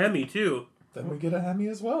want a Hemi too? Then we get a Hemi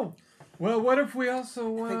as well. Well, what if we also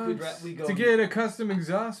think want we go- to get a custom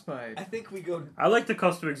exhaust pipe? I think we go. I like the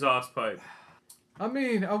custom exhaust pipe. I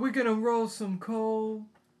mean, are we gonna roll some coal?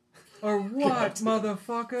 Or what,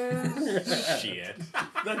 motherfuckers? Shit.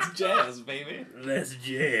 That's jazz, baby. That's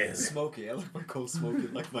jazz. Smoky. I like my coal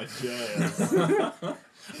smoking like my jazz.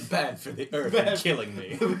 Bad for the earth Bad. and killing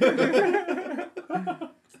me.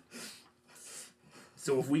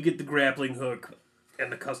 So if we get the grappling hook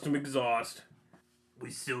and the custom exhaust, we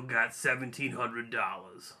still got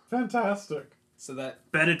 $1,700. Fantastic. So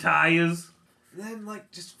that Better tires. then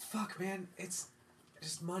just fuck, man. It's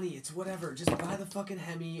just money. It's whatever. Just buy the fucking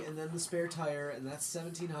Hemi and then the spare tire, and that's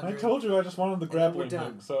 $1,700. I told you I just wanted the grappling we're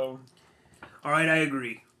done. hook, so... All right, I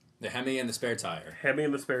agree. The Hemi and the spare tire. Hemi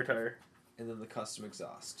and the spare tire. And then the custom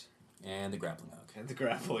exhaust And the grappling hook. and the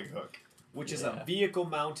grappling hook, which is Yeah. a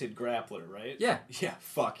vehicle-mounted grappler, right? Yeah. Yeah.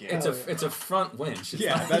 Fuck yeah. It's a front winch. It's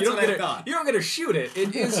Yeah, not- that's you don't what I get to, thought. You don't get to shoot it.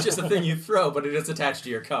 It is just a thing you throw, but it is attached to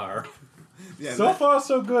your car. yeah, So far,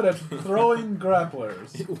 so good at throwing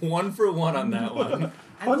grapplers. 1 for 1 on that one.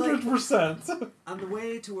 100%. on the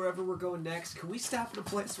way to wherever we're going next, can we stop at a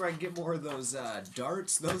place where I can get more of those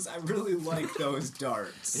darts? I really like those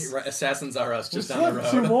darts. Right, Assassins Are Us We just still down the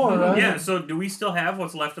have road. 2 more, right? Yeah, so do we still have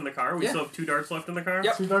what's left in the car? We Yeah. still have 2 darts left in the car?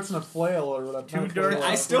 Yep. 2 darts and a flail or whatever. Two Not a darts. flail.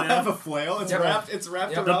 I still flail. have a flail. It's Yep. wrapped. It's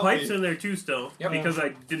wrapped Yep. The around pipe's me. in there too still. Yep. Because I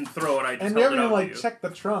didn't throw it, I just And we held haven't it even, out to you. checked the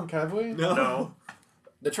trunk, have we? No.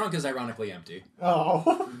 The trunk is ironically empty.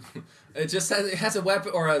 Oh. It just has a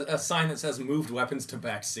weapon or a sign that says "Moved weapons to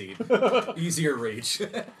back seat." Easier reach.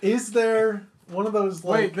 Is there one of those,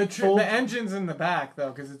 Wait, full- the engine's in the back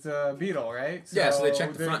though, because it's a Beetle, right? Yeah, so they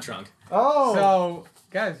check the front trunk. Oh. So,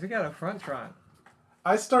 guys, we got a front trunk.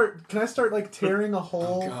 Can I start, tearing a Oh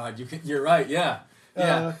hole God, you're right. Yeah,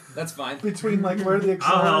 yeah, that's fine. between, where the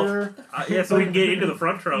I'll accelerator... Yeah, so we can get into the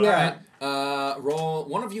front trunk. Yeah. Roll.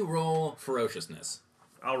 One of you roll ferociousness.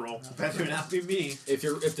 I'll roll. Better not be me. If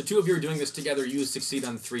the 2 of you are doing this together, you succeed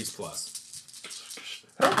on 3s plus.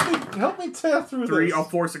 Help me tear through this.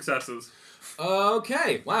 4 successes.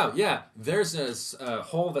 Okay. Wow. Yeah. There's a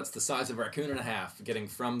hole that's the size of a raccoon and a half, getting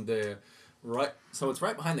from the right. So it's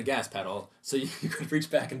right behind the gas pedal, so you could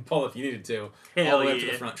reach back and pull if you needed to, Hell all the way up to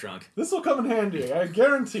yeah. the front trunk. This will come in handy, I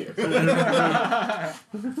guarantee it. I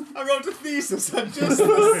wrote a thesis on just this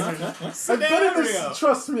I've been in scenario. this,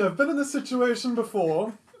 trust me, I've been in this situation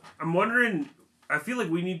before. I'm wondering, I feel like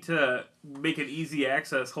we need to make an easy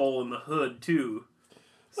access hole in the hood too.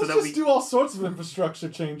 So Let's that just do all sorts of infrastructure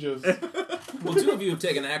changes. Well, 2 of you have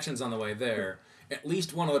taken actions on the way there. At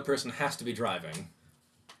least one other person has to be driving.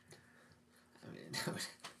 I mean, I would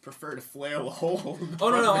prefer to flail a hole. in the Oh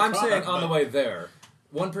no, front no, of the I'm car, saying on the but- way there.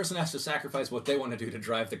 One person has to sacrifice what they want to do to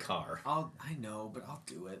drive the car. I know, but I'll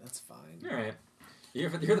do it. That's fine. All right. You're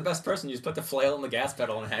the best person. You just put the flail on the gas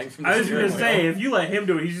pedal and hang from the I was steering gonna say, if you let him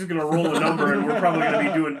do it, he's just gonna roll a number, and we're probably gonna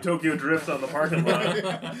be doing Tokyo drifts on the parking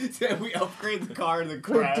lot. We upgrade the car and then Wait,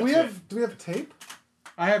 crash do we it. have tape?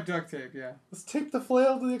 I have duct tape, yeah. Let's tape the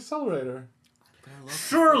flail to the accelerator.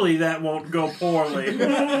 Surely that won't go poorly.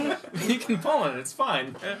 You can pull it. It's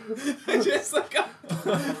fine. Just like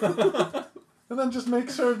And then just make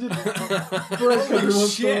sure to break Holy every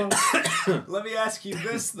once in a shit. while. Let me ask you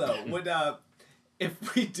this though: Would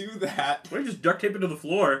if we do that, We just duct tape it to the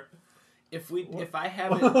floor. if I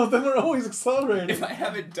have it, Well, then we're always accelerating. if I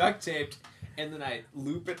have it duct taped and then I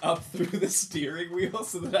loop it up through the steering wheel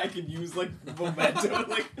so that I can use momentum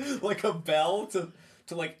like a bell to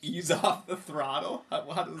to like ease off the throttle? How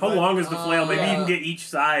How long is the flail? Maybe you can get each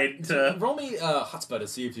side to. Roll me hotspot to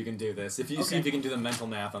see if you can do this. If you see if you can do the mental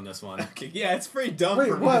math on this one. Okay, yeah, it's pretty dumb. Wait,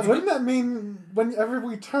 for what? me. Wouldn't that mean whenever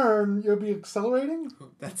we turn, you'll be accelerating?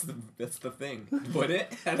 That's the thing. Would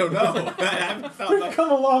it? I don't know. I haven't thought We've about.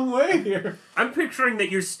 come a long way here. I'm picturing that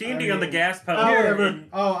you're standing on the gas pedal. Here. and-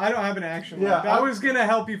 Oh, I don't have an action. Yeah, locked. I was gonna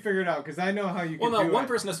help you figure it out because I know how you Well, can no, do one it.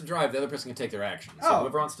 person has to drive, the other person can take their action. So Oh.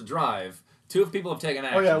 whoever wants to drive, two people have taken Oh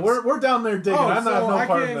actions. yeah, we're down there digging. I'm not no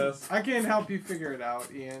part of this. I can help you figure it out,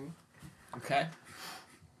 Ian. Okay.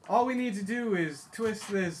 All we need to do is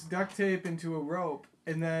twist this duct tape into a rope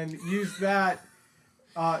and then use that,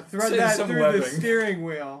 thread Save that some through webbing. the steering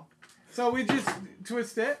wheel. So we just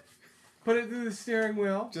twist it, put it through the steering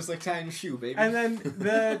wheel, Just like tying a shoe, baby. and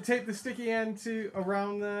then tape the sticky end to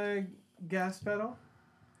around the gas pedal,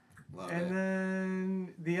 Love and it.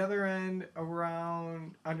 then the other end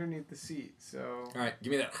around underneath the seat. So, Alright,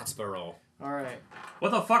 give me that hotspot roll. all right,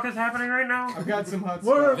 What the fuck is happening right now? I've got some hot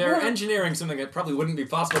We're- spots. They're engineering something that probably wouldn't be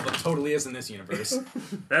possible, but totally is in this universe.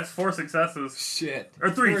 That's 4 successes. Shit.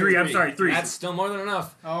 Or three. I'm sorry, 3. That's still more than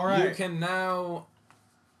enough. All right. You can now,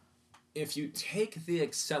 if you take the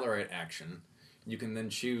accelerate action, you can then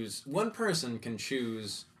choose, one person can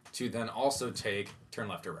choose to then also take turn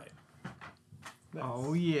left or right.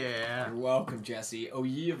 Oh yeah. You're welcome, Jesse. Oh,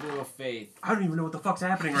 ye of little faith. I don't even know what the fuck's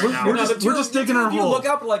happening right We're- now. we're No, just- the two- just the digging two our of you hole. look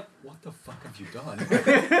up like, what the fuck have you done?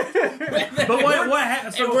 But what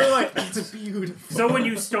happened? And we're like, It's beautiful. So when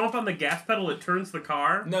you stomp on the gas pedal, it turns the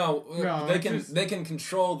car? no, No, they it's can just- they can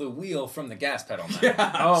control the wheel from the gas pedal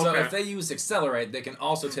now. Oh, So okay. if they use accelerate, they can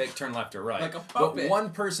also take turn left or right. Like a but puppet. one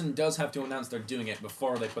person does have to announce they're doing it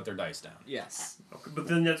before they put their dice down. Yes. Okay, but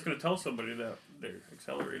then that's going to tell somebody that they're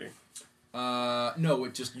accelerating. No,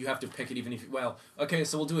 it just, you have to pick it even if, well, okay,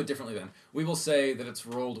 so we'll do it differently then. We will say that it's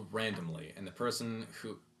rolled randomly, and the person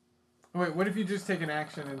who, Wait, what if you just take an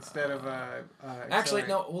action instead of actually, accelerate?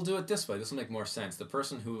 no, we'll do it this way. This will make more sense. The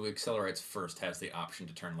person who accelerates first has the option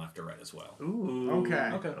to turn left or right as well. Ooh. Okay.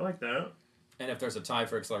 I like that. And if there's a tie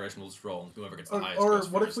for acceleration, we'll just roll, and whoever gets the highest Or goes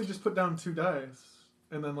what if first. we just put down 2 dice,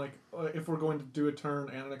 and then like if we're going to do a turn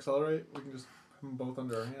and an accelerate, we can just have them both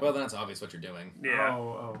under our hand. Well, then it's obvious what you're doing. Yeah.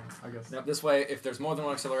 Oh, I guess. Yep, this way, if there's more than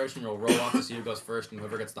one acceleration, you'll roll off to see who goes first, and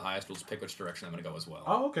whoever gets the highest will just pick which direction I'm going to go as well.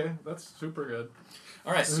 Oh, okay, that's super good.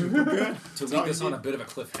 All right, super good. To all leave this you on a need. bit of a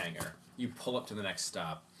cliffhanger, you pull up to the next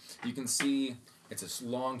stop. You can see it's a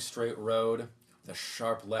long, straight road with a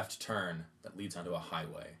sharp left turn that leads onto a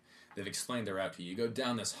highway. They've explained their route to you. You go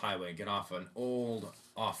down this highway, get off an old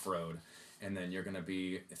off-road, and then you're going to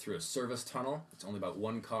be through a service tunnel. It's only about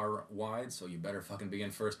 1 car wide, so you better fucking be in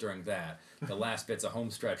first during that. The last bit's a home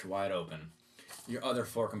stretch wide open. Your other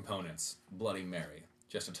 4 components, Bloody Mary.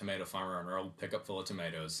 Just a tomato farmer on her old pickup full of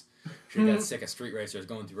tomatoes. She got sick of street racers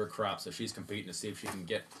going through her crops, so she's competing to see if she can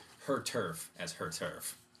get her turf as her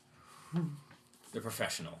turf. They're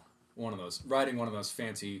professional. Riding one of those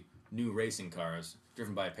fancy new racing cars,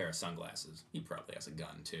 driven by a pair of sunglasses. He probably has a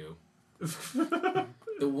gun, too.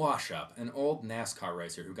 The Wash-Up, an old NASCAR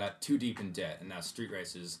racer who got too deep in debt, and now street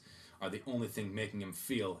races are the only thing making him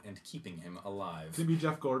feel and keeping him alive. Could it be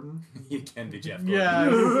Jeff Gordon? He can be Jeff Gordon.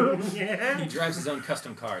 Yeah. Yeah. He drives his own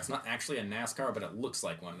custom car. It's not actually a NASCAR, but it looks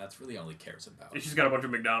like one. That's really all he cares about. It's just got a bunch of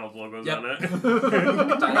McDonald's logos Yep. on it.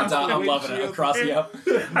 I'm loving it. Across the up.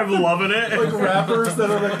 I'm loving it. Like wrappers that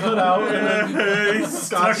are like cut out and then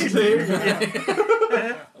Stuck scotch in-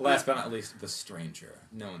 tape. Last but not least, the stranger.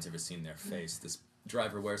 No one's ever seen their face. This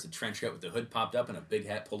driver wears a trench coat with the hood popped up and a big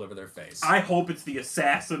hat pulled over their face. I hope it's the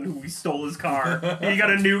assassin who stole his car. He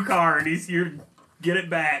got a new car and he's here to get it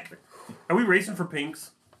back. Are we racing for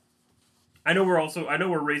pinks? I know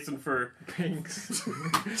we're racing for Pinks.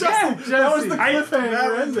 That was the I-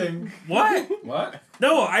 cliffhanger ending. what? What?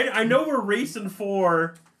 No, I know we're racing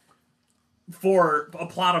for a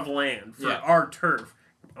plot of land for Yeah. our turf.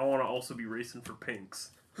 I want to also be racing for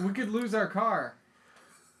pinks. We could lose our car.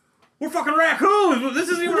 We're fucking raccoons. This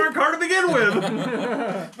isn't even our car to begin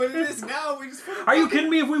with. But it is now. We just put it Are you back kidding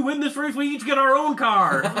me? If we win this race, we each get our own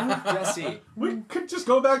car. in. Jesse. We could just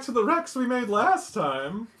go back to the wrecks we made last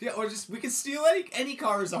time. Yeah, or just we can steal any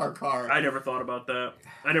car is our car. I never thought about that.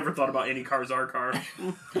 I never thought about any car's our car.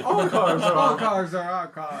 All cars are All on. cars are our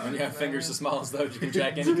cars. When you have fingers as small as those, you can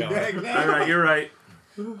jack any Yeah, car. exactly. All right, you're right.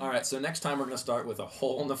 All right, so next time we're going to start with a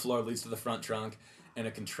hole in the floor leads to the front trunk and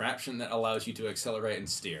a contraption that allows you to accelerate and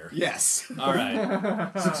steer. Yes. All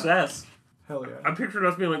right. Success. Hell yeah. I pictured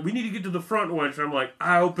us being like, we need to get to the front winch. And I'm like,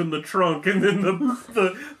 I open the trunk, and then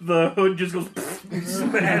the hood just goes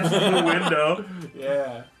smashes the window.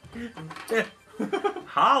 Yeah.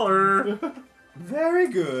 Holler. Very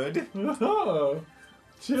good. Oh.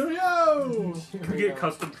 Cheerio! Could we get a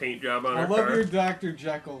custom paint job on I our love car? your Dr.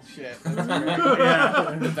 Jekyll shit. That's great.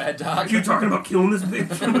 Yeah. The bad dog. You talking about killing this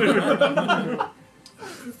bitch?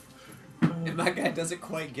 And that guy doesn't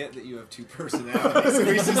quite get that you have two personalities. So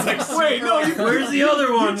he's just like, Wait, no, Where's the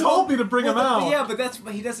other one? You told me to bring him out. Yeah, but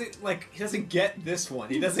he doesn't get this one.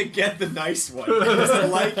 He doesn't get the nice one. He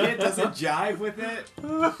doesn't like it. Doesn't jive with it.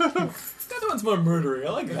 The other one's more murdery. I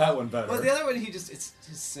like that one better. Well, the other one, it's just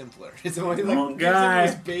simpler. It's the one he Wrong like gives guy. him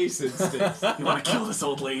his base instincts. You want to kill this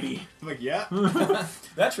old lady? I'm like, yeah.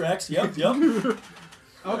 That tracks. Yep.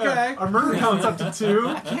 Okay. Our murder count's up to 2.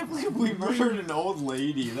 I can't believe we murdered an old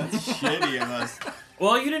lady. That's shitty of us.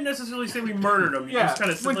 Well, you didn't necessarily say we murdered them. You Yeah, just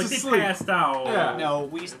kind of said went like to they sleep. passed out. Yeah. No,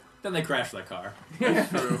 Then they crashed the car. That's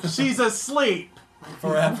true. She's asleep.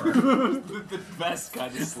 Forever. the best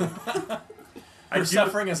kind of sleep. Her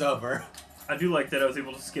suffering is over. I do like that I was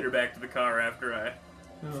able to skid her back to the car after I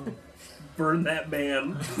burned that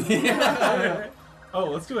man. Oh,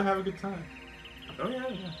 let's do a have a good time. Oh yeah.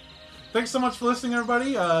 Thanks so much for listening,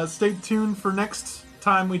 everybody. Stay tuned for next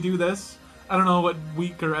time we do this. I don't know what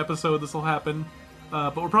week or episode this will happen,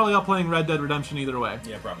 but we're probably all playing Red Dead Redemption either way.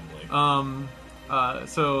 Yeah, probably.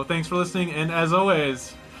 So thanks for listening, and as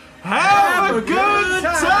always, have a good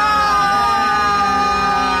time!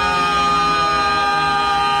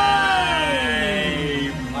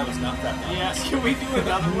 I was not prepped on Yes, can we do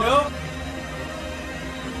another one?